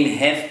says ve'ein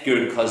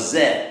hefker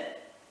kozeh,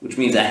 which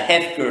means a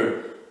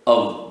hefker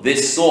of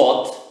this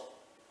sort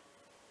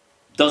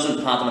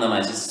doesn't pater min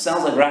hamais. It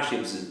sounds like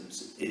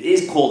Rashi. It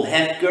is called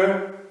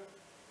hefker,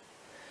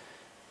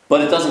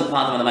 but it doesn't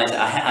pater min hamais.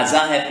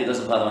 Azah hefker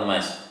doesn't pater min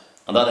hamais.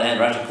 On the other hand,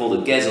 Rashi called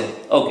it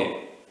gezel.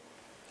 Okay,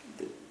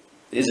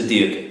 there's a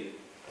diuk.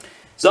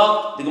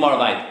 So the Gemara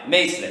writes,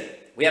 Meisle.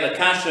 We have a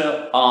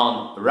kasha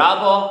on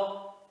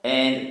Rabba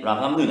and Rav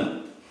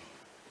Hamnuna.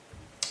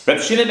 Reb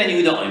Shimon ben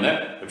Yehuda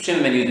Omer. Reb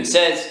Shimon ben Yehuda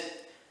says,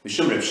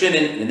 Mishum Reb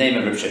Shimon, in the name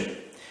of Reb Shimon.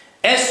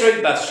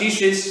 Esrog bas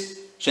shishis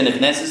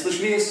shenichneses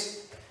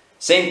l'shviyas.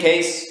 Same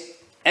case.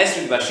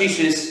 Esrog bas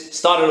shishis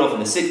started off in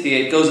the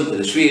 68, goes into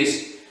the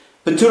shviyas.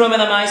 Petura min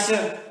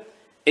hamaiser.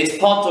 It's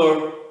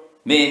potter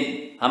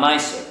min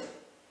hamaiser.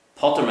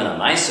 Potter min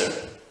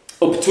hamaiser.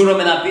 Or petura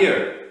min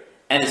habir.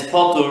 And it's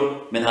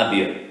potter min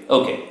habir.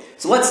 Okay,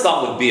 so let's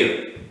start with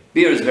beer.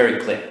 Beer is very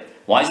clear.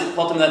 Why is it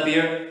potem that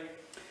beer?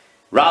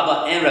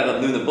 Rabbi and Rabbi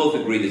Nuna both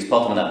agreed it's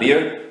potem that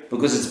beer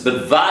because it's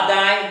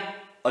bevadai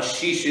a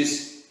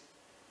shishis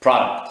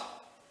product.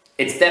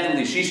 It's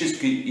definitely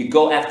shishis. You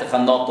go after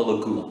chanot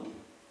l'kula.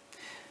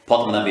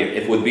 Potem that beer.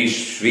 If it would be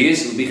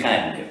shvius, it would be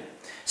chayim beer.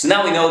 So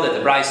now we know that the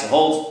Brisa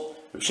holds.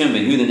 Reb Shimon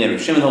ben Yehuda and Reb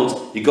Shimon holds.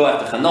 You go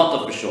after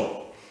chanot for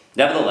sure.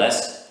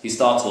 Nevertheless, he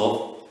starts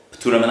off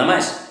p'turam and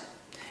amais.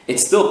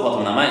 It's still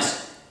potem and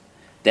amais.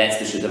 That's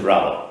the shit of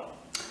Rabbi.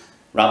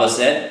 Rabbi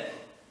said,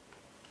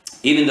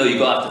 even though you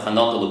go after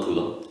chanot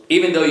l'kula,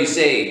 even though you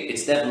say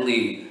it's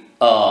definitely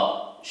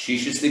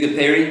shishis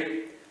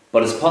ligaperi,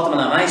 but it's potem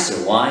and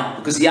amaiser. Why?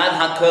 Because yad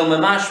hakel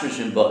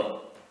memashmishim boy.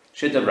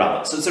 Shit of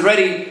Rabbi. So it's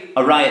already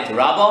a raya to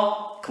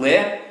Rabbi,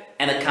 clear,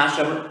 and a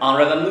kasha on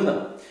Rabbi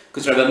Nuna.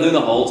 Because Rabbi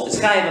Nuna holds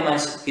it's chayav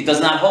amaiser. He does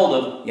not hold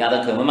of yad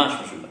hakel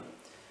memashmishim boy.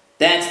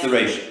 That's the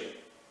ratio.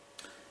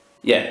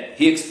 Yeah,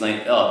 he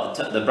explained.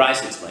 The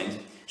Brisa explains.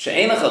 You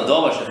don't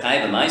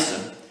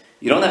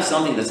have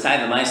something that's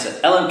chayav ma'aser.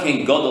 Elam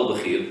king godol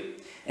b'chiyuv.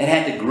 It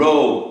had to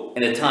grow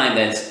in a time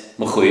that's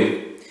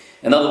mechuyev.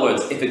 In other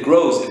words, if it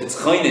grows, if it's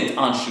choynit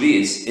on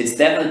shvius, it's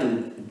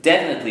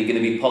definitely going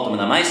to be potem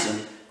and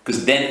ma'aser,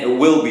 because then it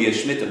will be a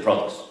shmita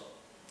product,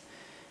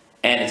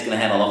 and it's going to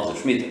have a lot of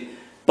shmita.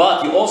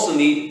 But you also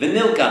need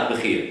v'nilkat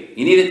b'chiyuv.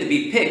 You need it to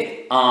be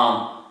picked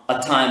on a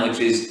time which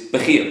is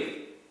b'chiyuv.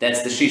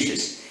 That's the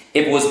shishis.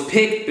 If it was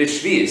picked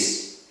b'shvius,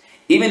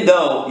 even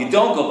though you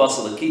don't go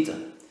basa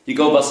lakita, you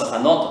go basa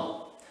chanota,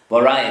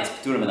 v'araya it's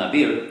p'turim and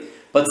abir,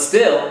 but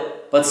still,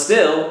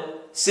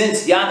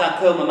 since yad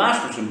hakel mamash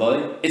b'shim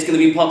boy, it's going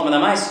to be potem and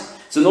amais.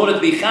 So in order to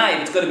be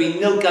chayiv, it's going to be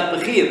nilkat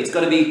b'chiv, it's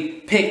going to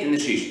be picked in the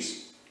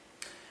shishis.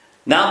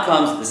 Now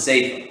comes the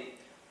seifa.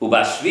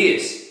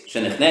 Ubashvius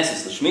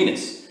shenichneses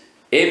l'shminis.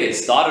 If it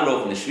started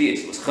off in the shvius,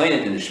 it was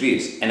choynit in the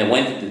shvius, and it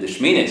went into the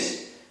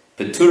shminis,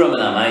 p'turim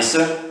and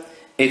amaiser,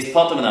 it's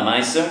potem and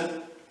amaiser.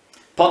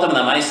 Potem and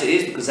amaiser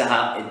is because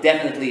it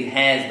definitely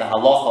has the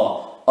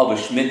halacha of a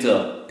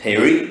shmita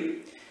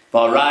peri.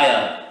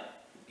 V'araya,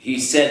 he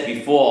said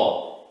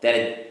before that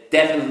it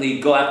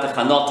definitely go after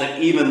chanota,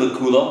 even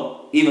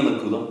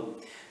l'kula.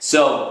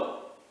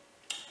 So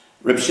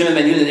Reb Shimon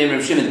ben Yehuda and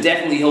Reb Shimon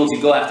definitely holds you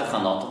go after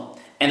chanota,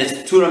 and it's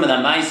p'turam and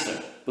amaiser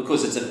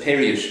because it's a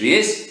peri of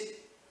shvius.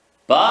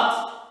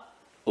 But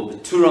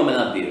u'p'turam and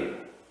abir,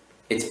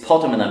 it's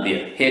potem and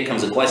abir. Here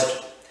comes a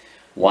question.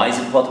 Why is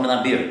it potem and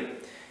abir?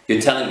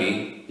 You're telling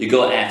me you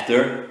go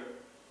after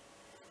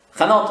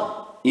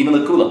chanota, even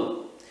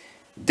l'kula.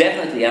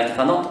 Definitely after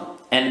chanota.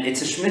 And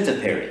it's a shmita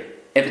peri.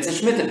 If it's a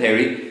shmita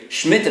peri,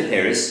 shmita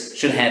peris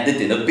should have the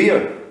din of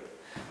beer.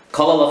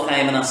 Kol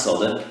alachayim and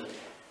asoda,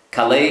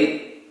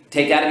 kalei,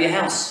 take out of your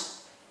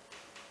house.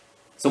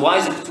 So why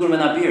is it p'turim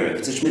and abir if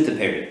it's a shmita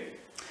peri?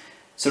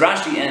 So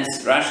Rashi,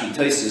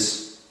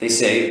 Tosis, they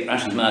say,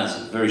 Rashi's man is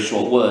very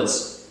short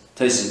words,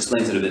 Tosis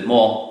explains it a bit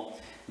more,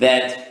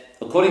 that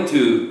according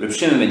to Reb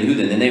Shimon ben Yehuda,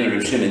 in the name of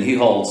Reb Shimon, he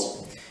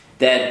holds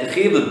that the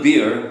chiyuv of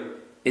beer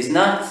is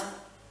not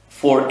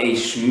for a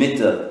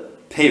shmita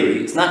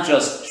peri. It's not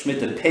just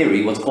shmita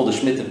peri, what's called a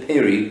shmita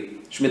peri,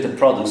 shmita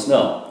produce,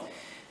 no.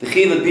 The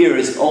chiyuv of beer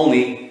is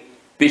only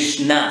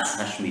bishnat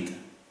hashmita.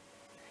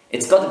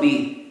 It's got to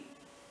be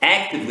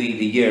actively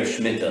the year of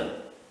shmita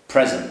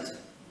present.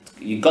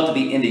 You've got to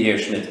be in the year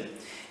of shmita.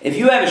 If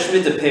you have a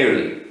shmita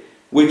peri,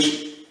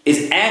 which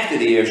is after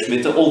the year of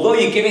shmita, although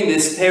you're giving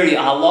this peri a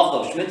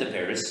halacha of shmita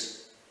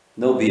peris,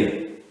 no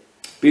beer.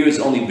 Beer is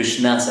only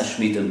bishnat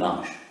hashmita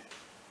mamash.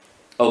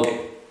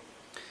 Okay.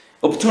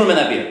 But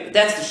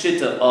that's the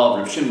shitta of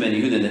Reb Shimon ben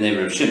Yehuda in the name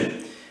of Reb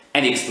Shimon.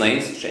 And he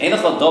explains, you don't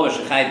have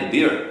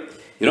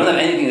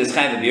anything that's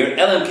chayv beer,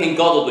 elam king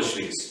gadol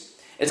b'shvius.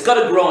 It's got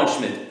to grow in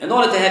shmita. In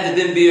order to have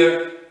the din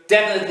beer,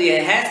 definitely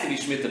it has to be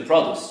shmita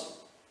produce.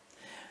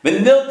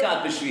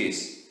 V'nilkat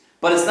b'shvius.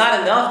 But it's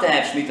not enough to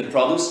have shmita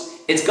produce.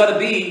 It's got to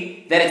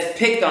be that it's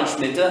picked on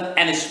shmita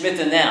and it's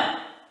shmita now.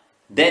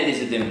 That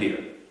is a din beer.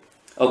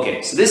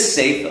 Okay, so this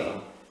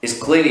seifa is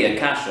clearly a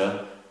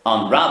kasha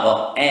on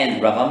Rabba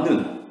and Rav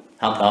Nuna.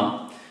 How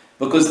come?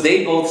 Because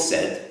they both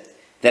said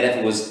that if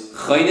it was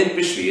choynit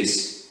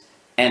b'shvius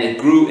and it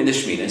grew in the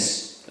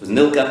shminis, it was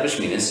nilkat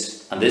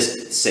b'shminis on this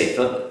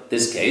seifa,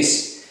 this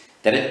case,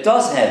 that it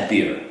does have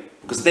beer.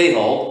 Because they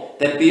hold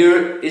that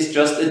beer is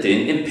just a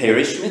din in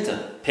perish shmita.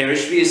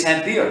 Perish shvius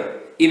have beer,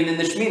 even in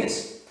the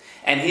shminis.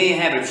 And here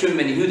you have Reb Shimon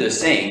ben Yehuda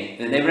saying,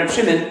 in the name of Reb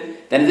Shimon,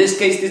 that in this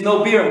case there's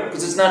no beer,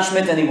 because it's not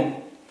shmita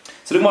anymore.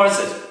 So the Gemara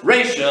says,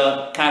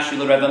 Reisha kashi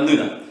l'Rav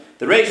Nuna.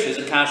 The Reisha is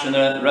a kashi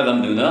l'Rav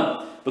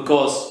Nuna,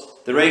 because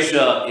the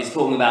Reisha is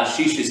talking about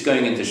shishis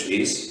going into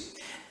shvis,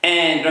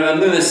 and Rav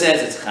Nuna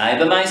says it's chayav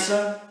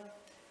b'maiser.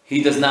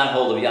 He does not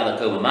hold of yad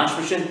hakel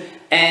mashmashin,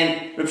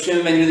 and Reb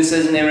Shimon ben Yehuda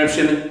says in there, Reb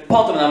Shimon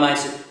potem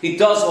ma'maiser. He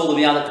does hold of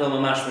yad hakel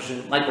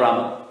mashmashin, like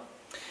Rabbi.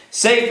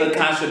 Seifa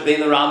kasha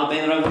bein Rabbi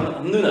bein Rav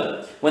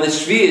Nuna. When the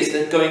shvis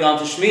that's going on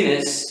to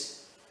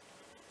shminis,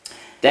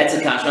 that's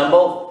a kasha on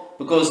both,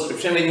 because Reb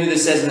Shimon ben Yehuda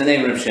says in the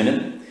name of Reb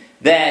Shimon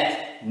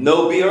that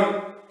no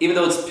beer, even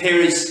though it's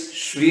peris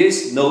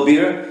shvius, no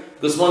beer,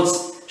 Because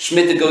once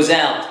Shemitah goes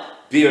out,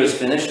 beer is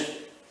finished.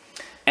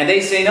 And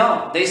they say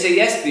no. They say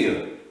yes,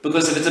 beer.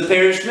 Because if it's a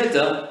perish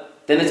Shemitah,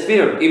 then it's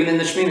beer, even in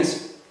the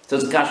Shminis. So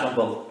it's a kash on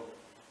both.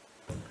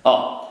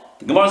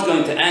 The Gemara is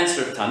going to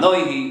answer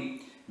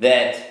Tanoihi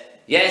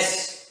that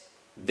yes,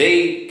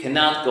 they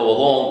cannot go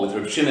along with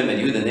Reb Shimon and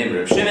Yehuda named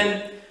Reb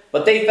Shimon,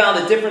 but they found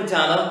a different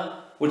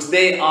Tana which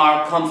they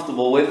are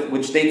comfortable with,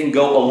 which they can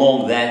go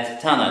along that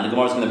Tana. And the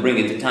Gemara is going to bring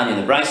it to Tanya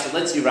and the Brisa. So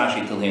let's see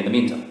Rashi till here in the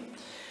meantime.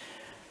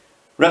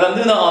 Rav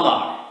Amnuna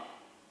Amar.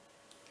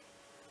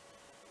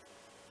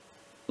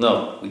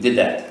 No, we did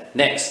that.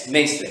 Next,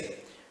 Meisvei.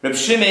 Reb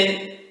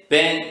Shimon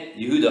ben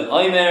Yehuda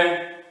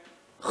Omer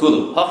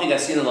Chulu. Hachi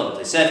Gasina Lo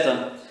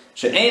B'Tesefta.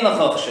 She'ein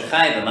Lachach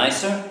Shechai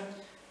B'Maiser.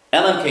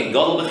 Elam Kein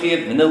Gadol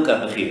B'Chiv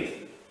V'Nilka B'Chiv.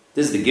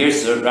 This is the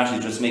Gersa. Rashi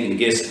is just making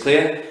the Gersa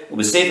clear.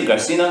 U'B'Sefer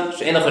Garsina.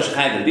 She'ein Lachach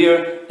Shechai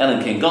B'Bir.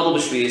 Elam Kein Gadol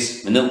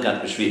B'Shviz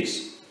V'Nilka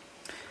B'Shviz.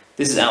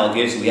 This is our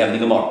Gersa we have in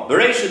the Gemara.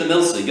 Bereisha the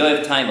Milsa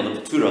Yoav Time of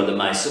the Petura the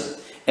Maiser.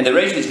 And the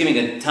Reish is giving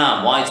a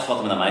time why it's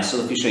Potam and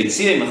Maiser. If you show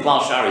Yitzirei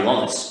Mechlal Shari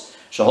Lonis.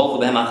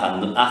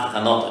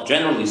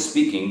 Generally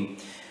speaking,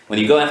 when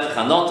you go after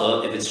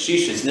Chanota, if it's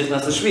Shishis,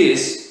 Nichnas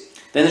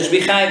L'Shvius, then it should be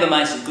Chai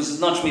B'Maisa, because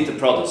it's not Shemitah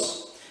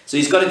produce. So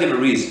he's got to give a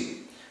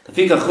reason.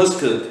 He had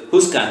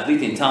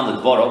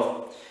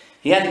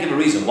to give a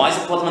reason. Why is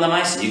it Potam and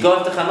Maiser? You go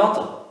after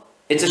Chanota.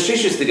 It's a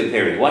Shishis Digga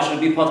period. Why should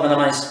it be Potam and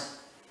Maiser?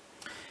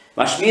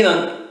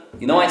 Mashminan,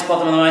 you know why it's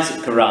Potam and Maiser?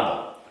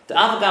 Karabah. The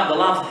Avagam, the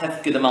Lav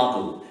Hefke the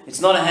Malku. It's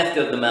not a Hefke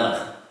of the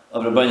Melech,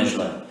 of Rabbi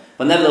Shalom.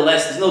 But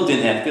nevertheless, there's no din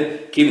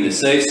hefke, keeping the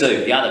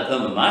soif, yada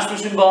kum and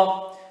mashmashim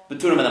ba,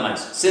 betura men amais.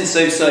 Since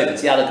soif,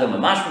 it's yada kum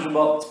and mashmashim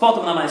ba, it's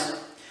potam men amais.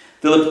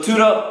 The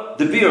betura,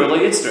 the beer, lo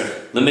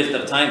yitzrich, the micht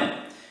of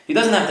timer. He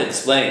doesn't have to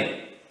explain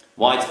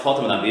why it's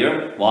potam men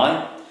beer.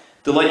 Why?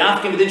 The lo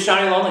yafkim b'din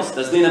shari lonis,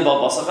 does din ba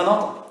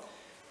basachanot.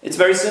 It's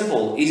very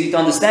simple, easy to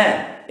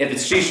understand. If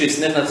it's shishis,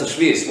 nichnas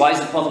shvius, why is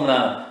it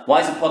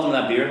potam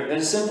men beer?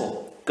 Very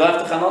simple. Go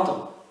after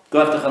chanot.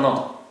 Go after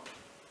chanot.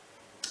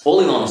 All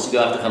in honesty, you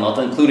go after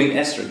Chanota, including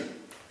Esther,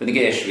 for the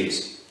Ge'esh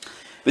Shvius.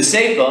 The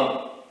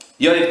Seifa,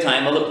 Yoav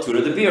time al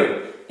Ptura the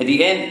beer. At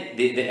the end,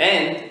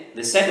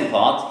 the second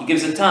part, he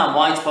gives a time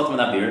why it's Potam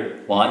and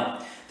beer. Why?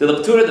 The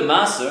Ptura the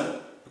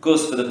Maser,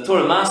 because for the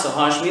Ptura Maser,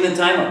 Hashmin and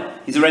Taima.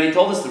 He's already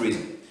told us the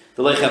reason.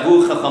 The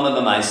Lechavu Chachama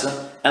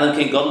B'Maisa, Elam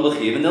King Godel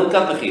B'Chiv, and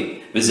Nilkat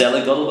B'Chiv,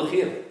 V'Zele Godel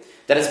B'Chiv.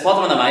 That it's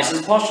Potam and Maisa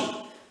is Poshut.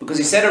 Because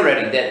he said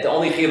already that the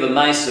only Chiv of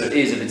Maiser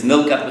is if it's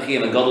Nilkat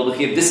B'Chiv and Godel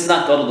B'Chiv. This is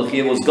not Godel B'Chiv,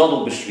 it was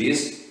Godel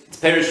B'Shvius. It's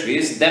perish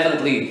Shvius.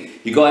 Definitely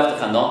you go after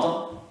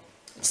Chanota.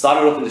 It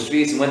started off in the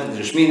Shvius and went into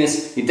the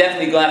Shminis. You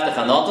definitely go after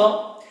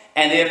Chanota,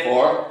 and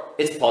therefore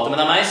it's Potam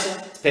and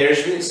Maiser. It's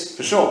perish Shvius,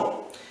 for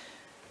sure.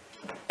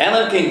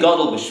 Elam King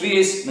Godel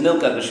B'Shvius,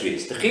 Menilkat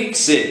B'Shvius. The Chik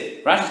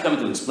Sid, Rashi is coming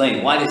to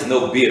explain why there's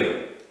no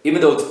beer,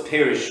 even though it's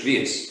perish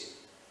Shvius.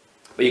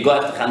 But you go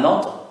after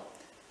Chanota.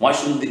 Why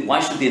should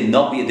there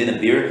not be a din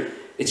of beer?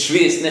 It's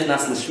Shvius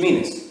Nichnas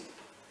L'Shminis.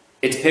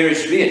 It's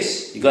perish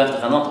Shvius. You go after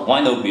Chanota. Why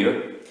no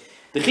beer?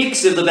 The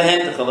chiksiv the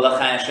behentach of the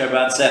chaya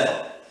sherbat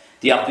sechel.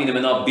 The alfinim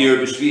and not beer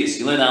b'shvius.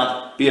 You learn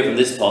out beer from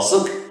this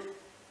pasuk.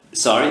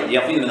 Sorry, the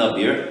alfinim and not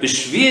beer.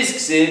 B'shvius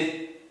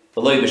ksiv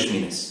v'loy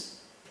b'shminis.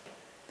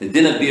 The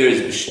din of beer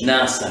is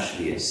b'shnas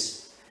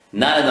hashvius.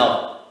 Not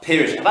enough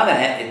perish. About to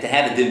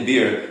have a din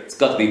beer, it's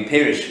got to be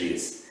perish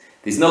shvius.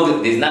 There's not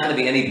going to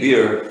be any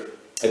beer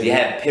if you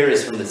have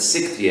perish from the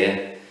 6th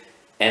year.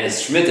 And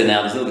it's Shemitah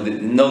now, there's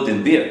no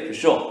din beer, for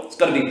sure. It's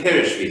got to be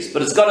perish shvius.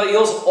 But it's got to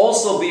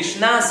also be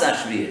shnas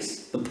hashvius.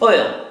 The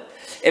poil.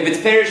 If it's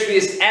perish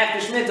shvius after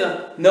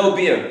Shemitah, no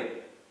beer.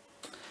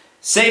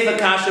 Seifa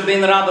kasha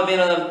ben Rabba ben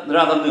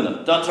Rav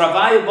Amnuna. Da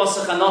travayu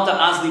basachanota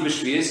azli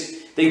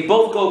b'shvius. They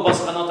both go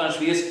basachanota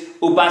shvius.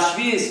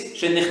 Ubashvius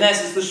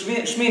shenichneses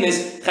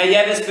l'shminis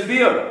chayeves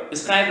b'beer.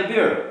 Is chayev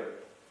b'beer.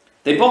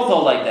 They both go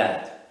like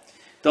that.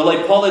 Da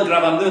loy polig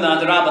Rav Amnuna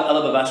ad Rabba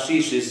ela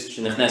b'bashishis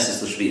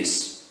shenichneses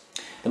l'shvius.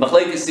 The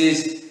machlekes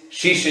is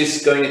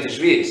shishis going into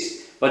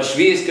shvius, but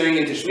shvius going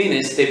into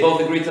shminis. They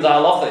both agree to the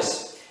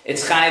halachas.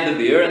 It's chai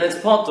b'beer and it's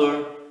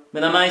potur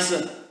min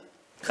ha'maisa.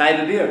 Chai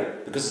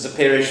b'beer because it's a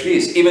perish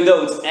shvius, even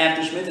though it's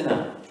after Shemitah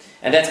now.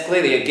 And that's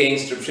clearly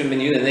against Reb Shimon ben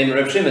Yehuda, the name of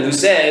Reb Shimon, who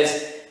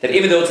says that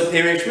even though it's a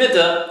perish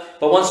Shemitah,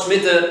 but once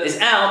Shemitah is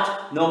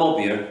out, no more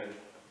beer.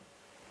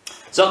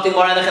 Zoktim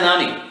Moran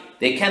Chanami.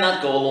 They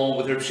cannot go along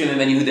with Reb Shimon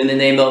ben Yehuda in the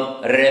name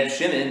of Reb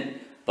Shimon.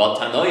 But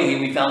Tanoihi,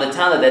 we found a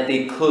Tana that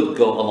they could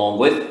go along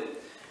with,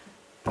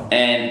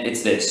 and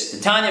it's this. The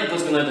Tanya,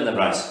 because we learned in the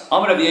Brisa.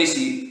 Amar Rabbi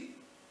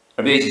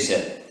Yesi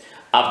said,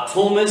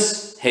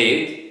 Avtulmus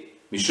Heid,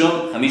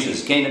 Mishum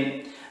Chamishas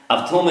Canaan.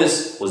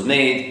 Avtulmus was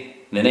made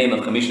in the name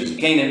of Chamishas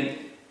Canaan.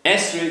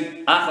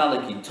 Esrig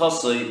Achal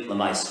Lekitosoi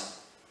Lamaisa.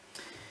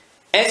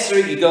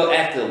 Esrig, you go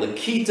after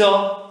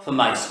Lekito for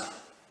Maisa.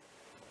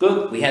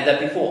 Good, we had that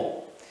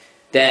before.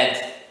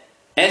 That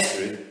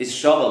Esrig is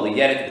Shava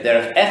L'Yerek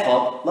B'derech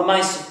Echad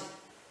L'Maisa.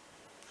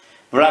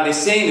 Rabbi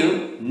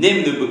Seinu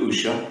Nimnu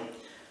B'Usha.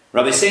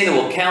 Rabbi Seinu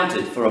will count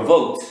it for a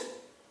vote.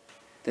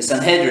 The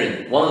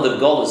Sanhedrin, one of the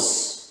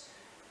Golas,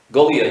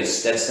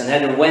 Goliath that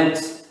Sanhedrin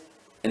went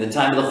in the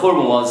time of the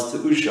Churban was to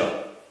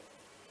Usha.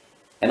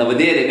 And over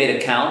there they made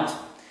a count,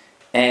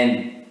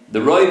 and the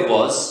Roiv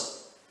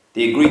was,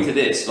 they agreed to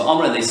this.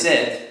 And they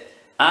said,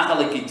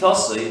 Esther,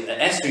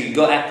 you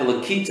go after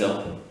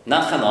Lakito,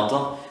 not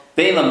Chanata,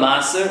 Bein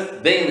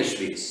LaMaser, Bein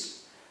LaShvius.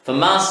 For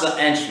Masa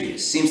and Shvius.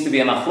 Seems to be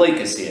a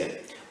machloikas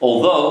here.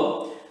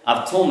 Although,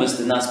 Avtomus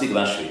did not speak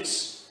about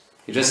Shvius.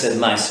 He just said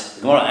Maser.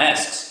 The Gemara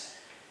asks,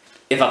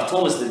 if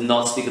Avtomus did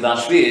not speak about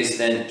Shvius,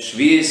 then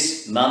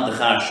Shvius man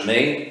dechar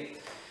shmei.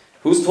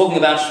 Who's talking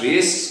about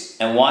Shvius?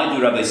 And why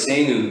do Rabbi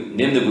Seinu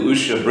Nimna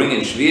Be'usha bring in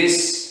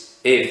Shvius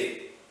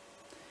if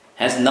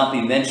has not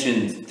been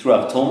mentioned through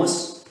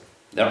Avtomus?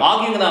 They're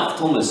arguing about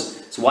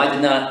Avtomus, so why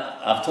did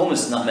not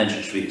Avtomus not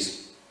mention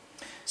Shvius?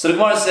 So the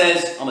Gemara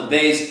says, Amad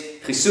Beis,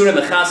 Chisura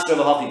mechasra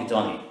v'hafi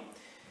kitani.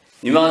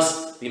 You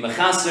must be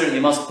mechaser and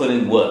you must put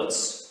in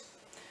words.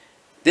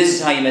 This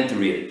is how you meant to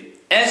read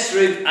it.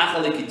 Esrig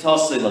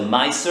achalikitase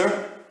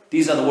l'maiser.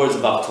 These are the words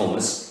of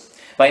Avtomus.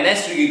 By an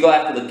esrig you go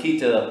after the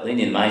kita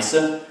l'inyan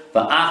maiser.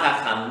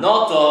 V'acha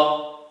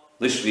chanota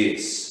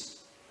l'shvius.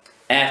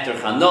 After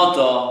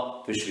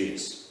chanota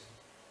v'shvius.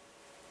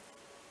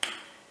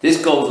 This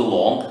goes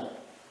along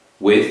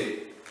with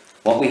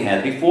what we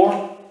had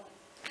before.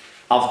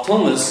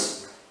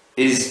 Avtomus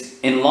is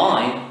in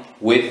line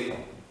with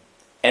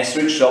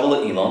Esrig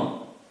Shavuot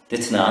Ilam, the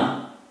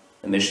Tanan,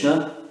 the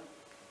Mishnah,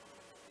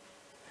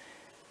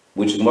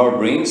 which the Gemara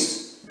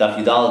brings, Daf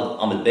Yudal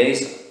Amid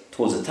Beis,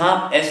 towards the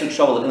top, Esrig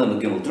Shavuot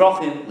Ilam Gimel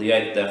Drachim,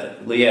 Liyer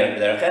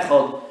Derech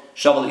Echad,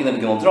 Shavuot Ilam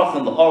Gimel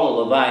Drachim,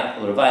 L'Orla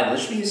L'Ravai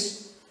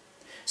L'Shvius.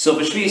 So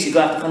for Shvius you go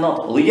after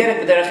Chanot.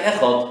 Liyer Derech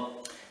Echad,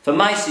 for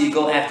Maisa you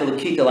go after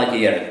L'Kita like a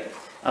Yerek.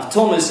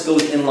 Avtomus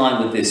goes in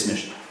line with this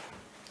Mishnah.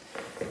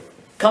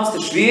 Comes to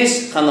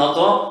Shvius,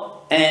 Chanot,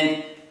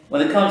 and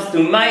when it comes to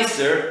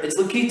Meiser, it's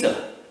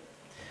Lakita.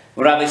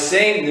 Rabbi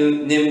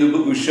Seinu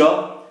Nimnu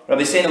Usha.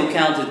 Rabbi Seinu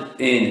counted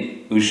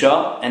in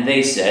Usha, and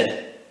they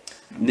said,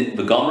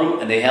 Begamru,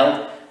 and they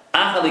held,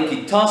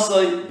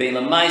 Achalikitasoy Bein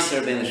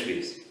LaMeiser Bein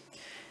LaShvius.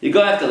 You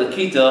go after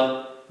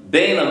Lakita,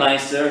 Bein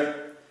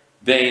LaMeiser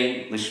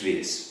Bein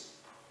LaShvius.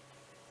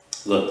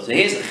 Look, so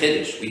here's the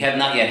Chiddush. We have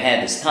not yet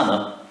had this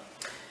Tana.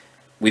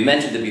 We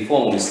mentioned it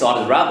before when we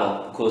started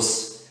Rabbah,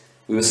 because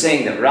we were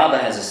saying that Rabbah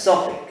has a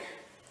suffix.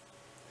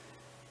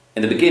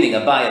 In the beginning,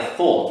 Abaya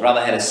thought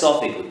Rabbi had a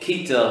suffix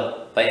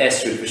Lakita by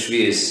Esrig for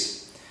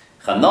Shvius,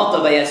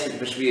 Chanata by Esrig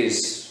for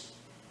Shvius.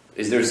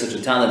 Is there such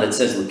a Tana that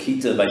says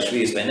Lakita by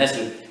Shvius by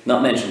Esrig?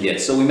 Not mentioned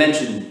yet. So we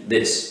mentioned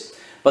this.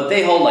 But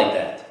they hold like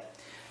that.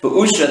 But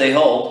Usha, they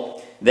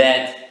hold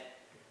that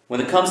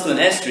when it comes to an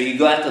Esrig, you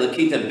go after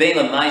Lakita Bein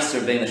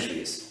LaMaiser Bein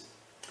LaShvius.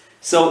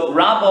 So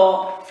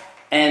Rabba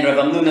and Rav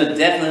Amnuna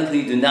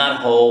definitely do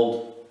not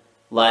hold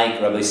like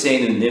Rabbi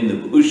Seinu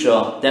Nimnu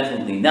Usha.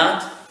 Definitely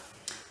not.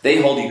 They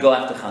hold you go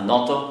after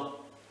Chanota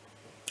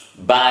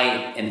by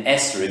an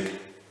Esrig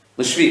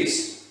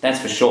L'Shvius. That's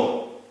for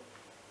sure.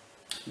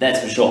 That's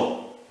for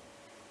sure.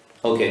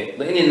 Okay,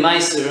 the Indian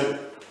Meiser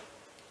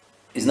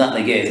is not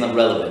negay, it's not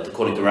relevant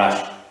according to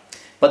Rashi.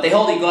 But they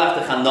hold you go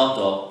after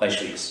Chanota by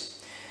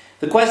Shvius.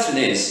 The question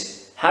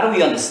is, how do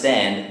we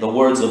understand the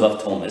words of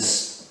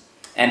Avtomus?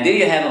 And there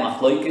you have a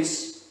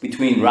machloikis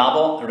between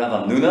Rabba and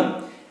Rav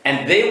Amnuna,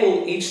 and they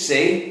will each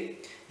say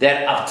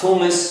that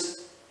Avtomus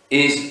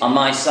is on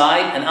my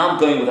side, and I'm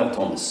going with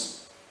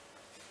Avtomus.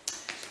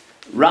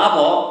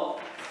 Rabba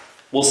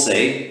will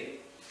say,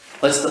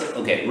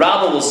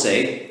 Rabba will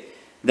say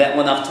that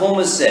when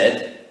Avtomus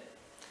said,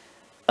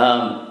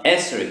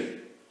 Esri,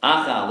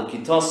 Acha,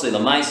 L'Kitose,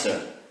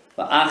 L'Maiser,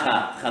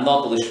 Acha,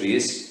 Chanot,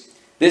 L'Shvius,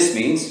 this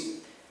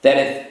means that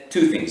if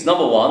two things.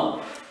 Number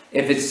one,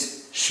 if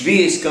it's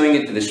Shvius going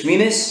into the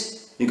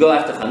Shminis, you go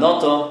after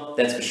Chanota,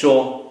 that's for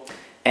sure,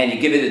 and you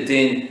give it a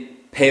din,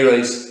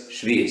 Peiros,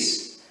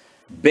 Shvius.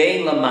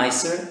 Bein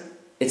LaMaiser,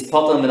 it's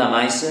Potel Min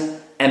HaMaiser,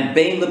 and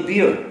Bein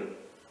LaBir,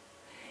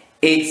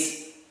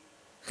 it's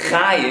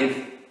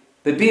Chayiv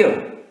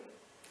Bebir.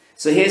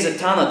 So here's a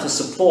Tana to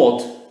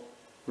support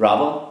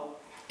Rabbah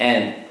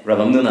and Rav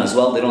Amnuna as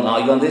well. They don't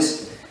argue on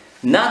this.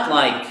 Not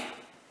like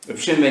Rav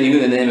Shimon ben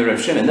Yehuda and the name of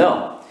Rav Shimon.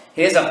 No.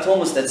 Here's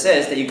Avtomus that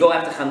says that you go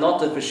after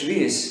Chanota for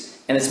Shvius,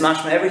 and it's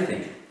mashma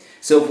everything.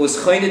 So if it was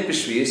Choynit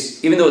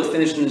B'Shvius, even though it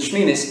finished in the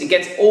Shminis, it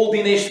gets all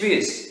Dinei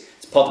Shvius.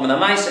 It's Potel Min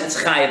HaMaiser,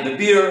 it's Chayiv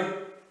Bebir.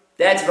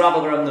 That's Rabbi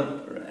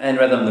and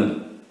Rav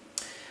Amnuna.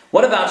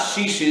 What about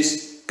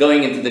Shishis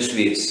going into the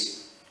Shvius?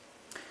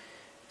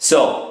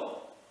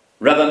 So,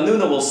 Rav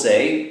Amnuna will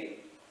say,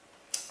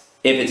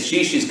 if it's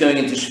Shishis going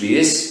into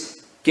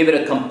Shvius, give it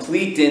a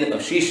complete din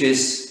of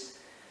Shishis.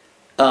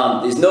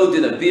 There's no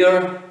din of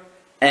beer,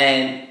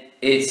 and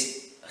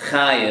it's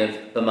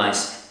Chayev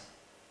b'Maiser.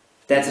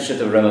 That's the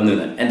shit of Rav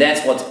Amnuna. And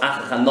that's what's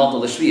Achachanot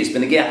l'Shvius.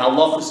 But again,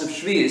 halachos of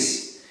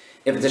Shvius,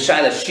 if it's a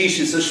Shayla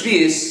Shishis of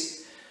Shvius,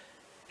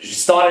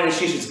 started in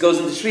Shishis, goes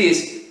into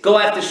Shvius, go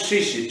after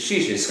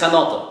Shishis,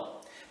 Chanota.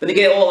 But they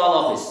get all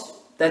halachis.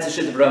 That's the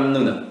shit of Rav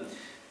Amnuna.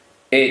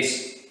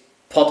 It's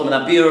Potem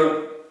and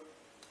Abir,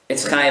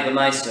 it's Chayev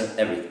b'Maiser,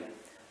 everything.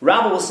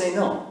 Rabbi will say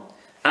no.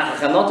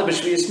 Chanota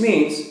b'shvius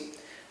means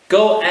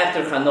go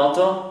after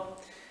Chanota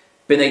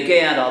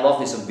b'negei ad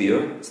halachos of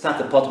beer. It's not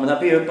the potem of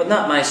beer, but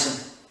not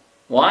meiser.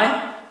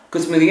 Why?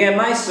 Because b'negei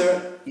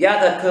meiser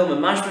yada kol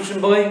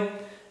memashmishim boy,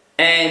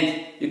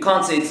 and you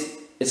can't say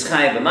it's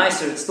chayav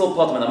b'meiser. It's still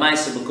potem of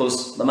meiser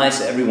because the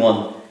meiser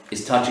everyone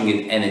is touching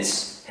it and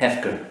it's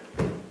hefker.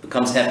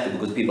 Becomes hefker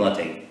because people are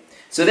taking it.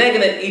 So they're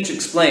going to each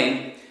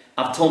explain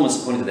Avtomus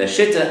according to their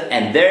shitta,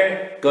 and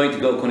they're going to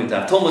go according to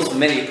Avtomus. But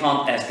many you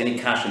can't ask any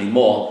kash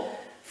anymore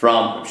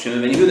from Reb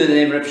Shimon ben Yehuda, the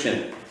name Reb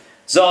Shimon.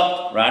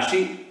 Zot,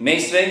 Rashi,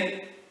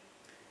 Meisvei.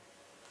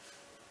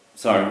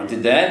 Sorry, we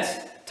did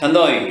that.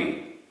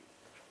 Tanoi.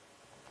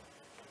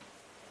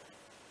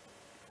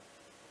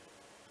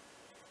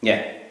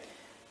 Yeah.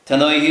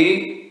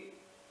 Tanoi.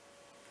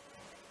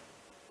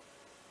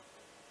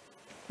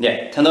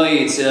 Yeah,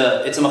 Tanoi, it's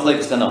a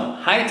machlekes Tana.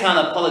 Hai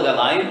Tana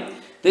Palagalai.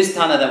 This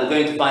Tana that we're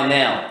going to find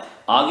now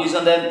argues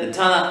on them. The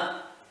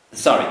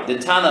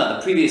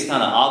previous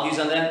Tana argues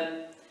on them.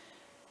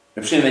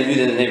 Reb Shimon ben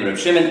Yehuda, the name of Reb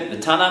Shimon. The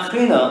Tana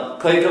Achrina,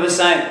 Koyka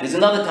V'sayim. There's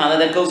another Tana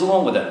that goes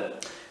along with them.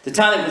 The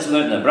Tana was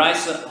learned in the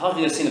Brisa.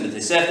 Hachi Yasina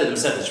B'Tesefta, the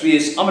B'Sefta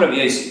Shviyas, Amar Rabbi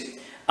Yosi.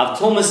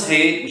 Avtomus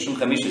Heid, Mishum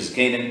Chamishas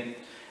Kedim.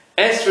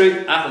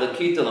 Esrig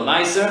Achalakita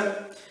L'Maiser.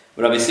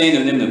 Rabbi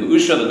Seinu Nimnu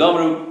B'Usha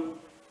V'Gomru.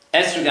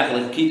 Esrig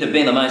Achalakita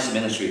Ben L'Maiser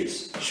Ben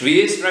L'Shviyas.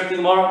 Shviyas, correct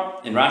Gemara,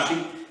 in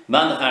Rashi.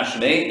 Man L'Char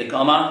Shmei, the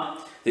Kama.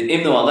 The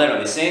Imnu Aleh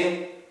Rabbi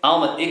Seinu.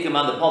 Almat Ikam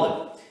Man the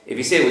Polim. If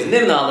you say it was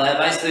Nimnu Aleh,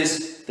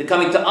 Vaistis, they're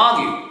coming to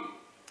argue.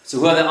 So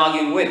who are they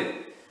arguing with?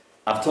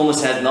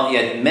 Avtomus had not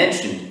yet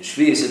mentioned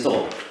Shviyas at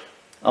all.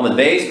 Amad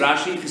Beis,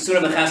 Rashi, Chesura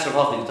Mechas Rav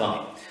Hachlik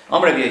Tani.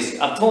 Amar Rabbi Yosi,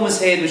 Avtomus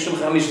Heid Mishum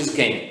Chamishas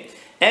Kedim.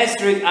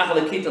 Estrik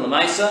Achalakita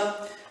L'Maisa,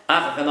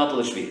 Achachanot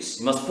L'Shviyas.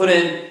 You must put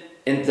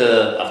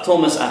into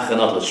Avtomus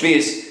Achachanot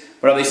L'Shviyas.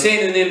 Rabbi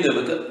Seinu Nimdu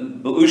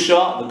B'Usha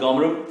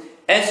B'Gomru.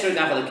 Estrik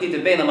Achalakita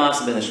Ben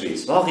L'Masa Ben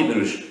L'Shviyas. V'Hachi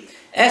B'Rusha.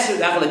 Estrik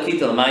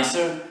Achalakita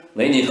L'Maiser,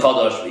 Leini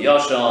Chodosh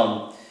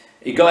V'Yasham.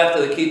 You go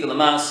after the Kita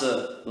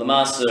L'Maser,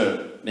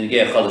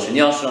 B'Negei Chodosh and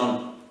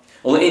Yasham.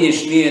 Or Leini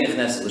Shniya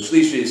Nechnes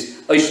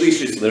L'Shlishis, Oy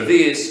Shlishis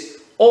L'Rvias.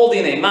 All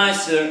Dinei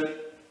Maiser.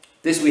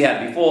 This we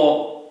had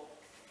before.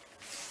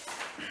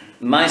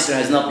 Meiser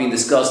has not been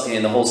discussed here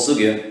in the whole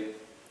sugya.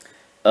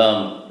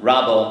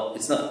 Rabbi,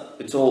 it's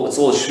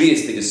all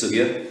shviyistic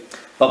sugya.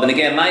 But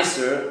again,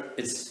 Meiser,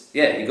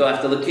 you go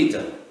after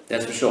Lakita,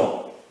 that's for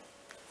sure.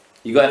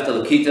 You go after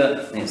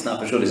Lakita, and it's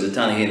not for sure. There's a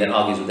Tana here that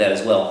argues with that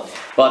as well.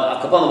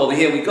 But Akapalam over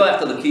here, we go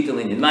after Lakita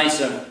in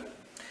Meiser.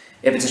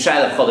 If it's a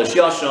shayla of Chodesh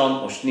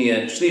Yashon or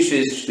Shniya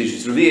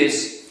Shlishis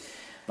Revius,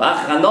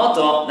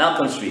 V'achanoto, now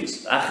comes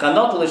Shviyis.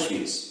 Achanoto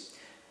l'Shviyis.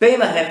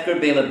 Beila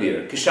Hefker, Beila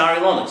Bir, Kishari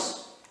Lonis.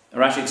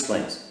 Rashi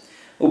explains.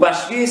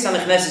 Ubashviyis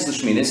anechnesis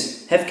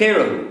l'shminis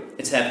hefkerahu.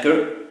 It's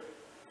hefker.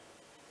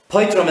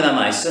 Poitrom in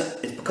amaisa.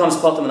 It becomes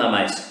potom in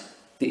amaisa.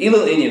 The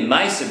ilul inyan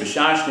meiser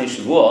b'shar shnei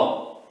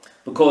shavua,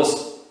 because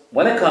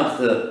when it comes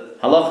to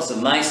halachas of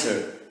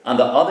meiser on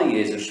the other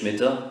years of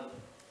shmita,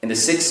 in the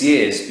 6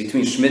 years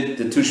between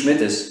the two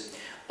shmitas,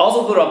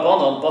 also the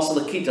rabbanon basal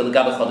lakita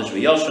l'gabe chodesh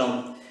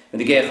v'yosham. When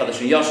the gei chodesh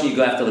v'yosham, you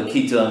go after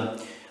lakita.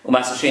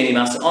 Umasasheni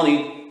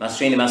masa'oni.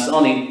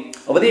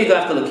 Over there you go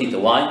after Lakita.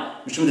 Why?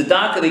 Mishum the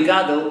darka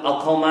ligadol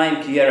al kol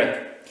mayim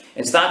kiyerek.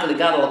 It's darka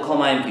ligadol al kol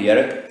mayim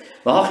kiyerek.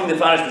 V'hachim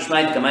nefarish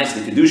b'shmayit kamayis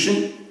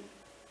l'kedushin.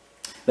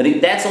 But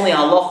that's only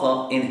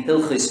halacha in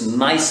Hilchis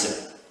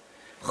Meiser.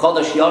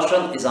 Chodesh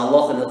Yashan is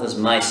halacha in Hilchis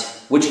Meiser.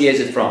 Which year is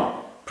it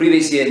from?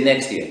 Previous year,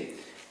 next year.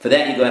 For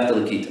that you go after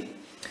Lakita.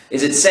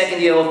 Is it 2nd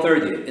year or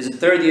 3rd year? Is it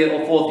 3rd year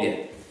or 4th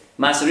year?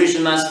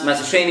 Masarishin,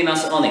 Masasheni,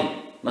 Masa'oni.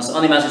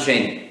 Masa'oni,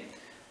 Masasheni.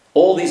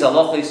 All these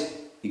halachas,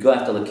 you go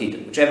after Lakita.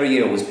 Whichever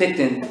year it was picked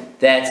in,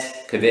 that's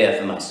Kaveya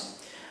for Mas.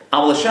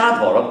 Aval Shad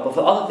Vorav, but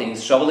for other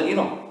things, Shaval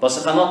Ilam,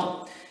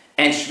 Basachanot.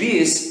 And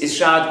Shviyis is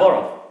Shad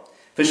Vorav.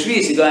 For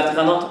Shviyis, you go after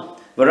Chanot.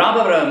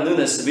 V'Rabba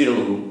V'Ramnuna Sabir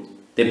Luhu,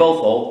 they both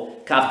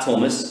hold, Kav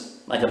Thomas,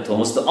 like Kav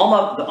Thomas, the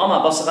Oma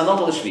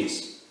Basachanot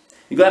L'Shviyis.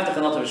 You go after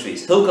Chanot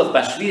L'Shviyis. Hilkov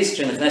Bashviyis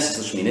Shenechnesis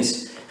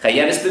L'Shminis,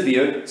 Chayevis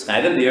Bebir,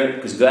 Schayv Bebir,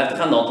 because you go after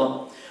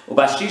Chanot.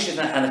 Ubashvish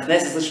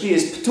Shenechnesis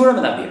L'Shviyis, P'turam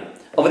Nabir.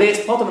 Over there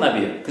it's Potom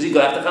Nabir, because you go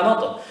after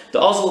Chanot. The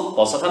Osel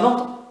Basa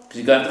Chanot, because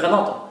you go after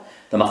Chanot.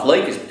 The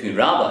machlokes between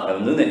Rabbi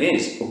and Rabbi Nuna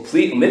is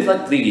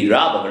Umiflat Pligi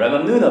Rabbi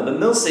Rabbi Nuna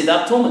B'Mil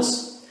Seidat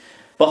Thomas.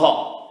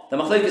 Baha. The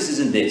machlokes is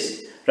in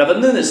this. Rabbi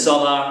Nuna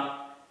Solar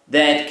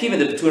that given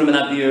the P'turim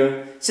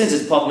Nabir, since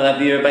it's Potom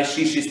Nabir by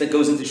Shishis that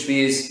goes into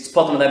Shviz, it's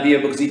Potom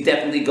Nabir because he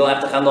definitely go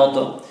after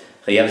Chanot.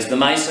 Chayevis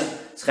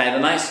B'Maisa, it's Chayev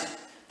B'Maisa.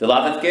 The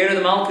Lav Hefker of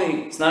the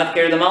Malka, it's not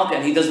Hefker of the Malka,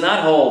 and he does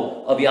not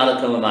hold of Yada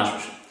Kol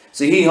Mashmash.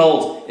 So he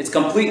holds it's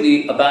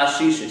completely about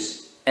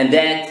Shishis, and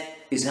that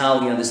is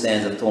how he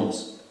understands of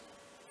Thomas.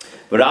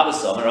 But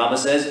Rabbi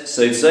says,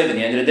 so at the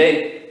end of the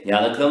day,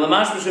 Yada Kol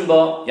Mashmashin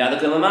Bo, Yada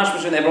Kol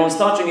Mashmashin, everyone's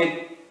touching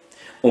it.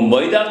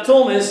 Moida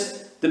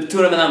Thomas, the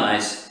P'turim and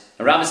Hamais.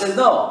 And Rabbi says,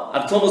 no,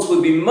 Thomas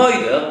would be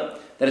Moida,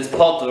 that it's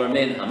Potter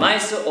min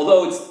Hamaisa,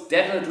 although it's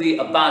definitely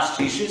about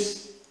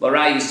Shishis. But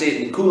right, you say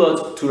it in Kula,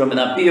 it's P'turim and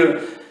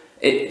Abir,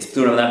 it's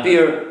P'turim and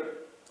Abir.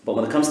 But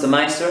when it comes to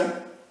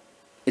Meiser,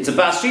 it's a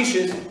Bas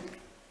Shishis.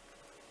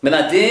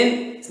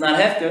 Menadin, it's not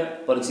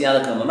Hefker, but it's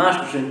Yadaka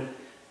Mamashkushin,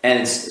 and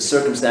it's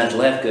circumstantial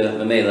Hefker,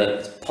 Mamela,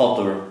 it's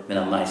Potter,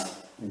 Menam Meiser.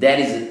 That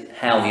is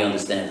how he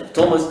understands of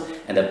Thomas,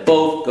 and they're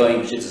both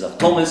going Shittahs of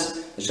Thomas.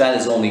 The Shaila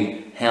is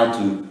only how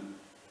to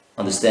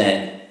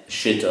understand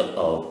Shittah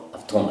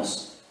of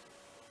Thomas.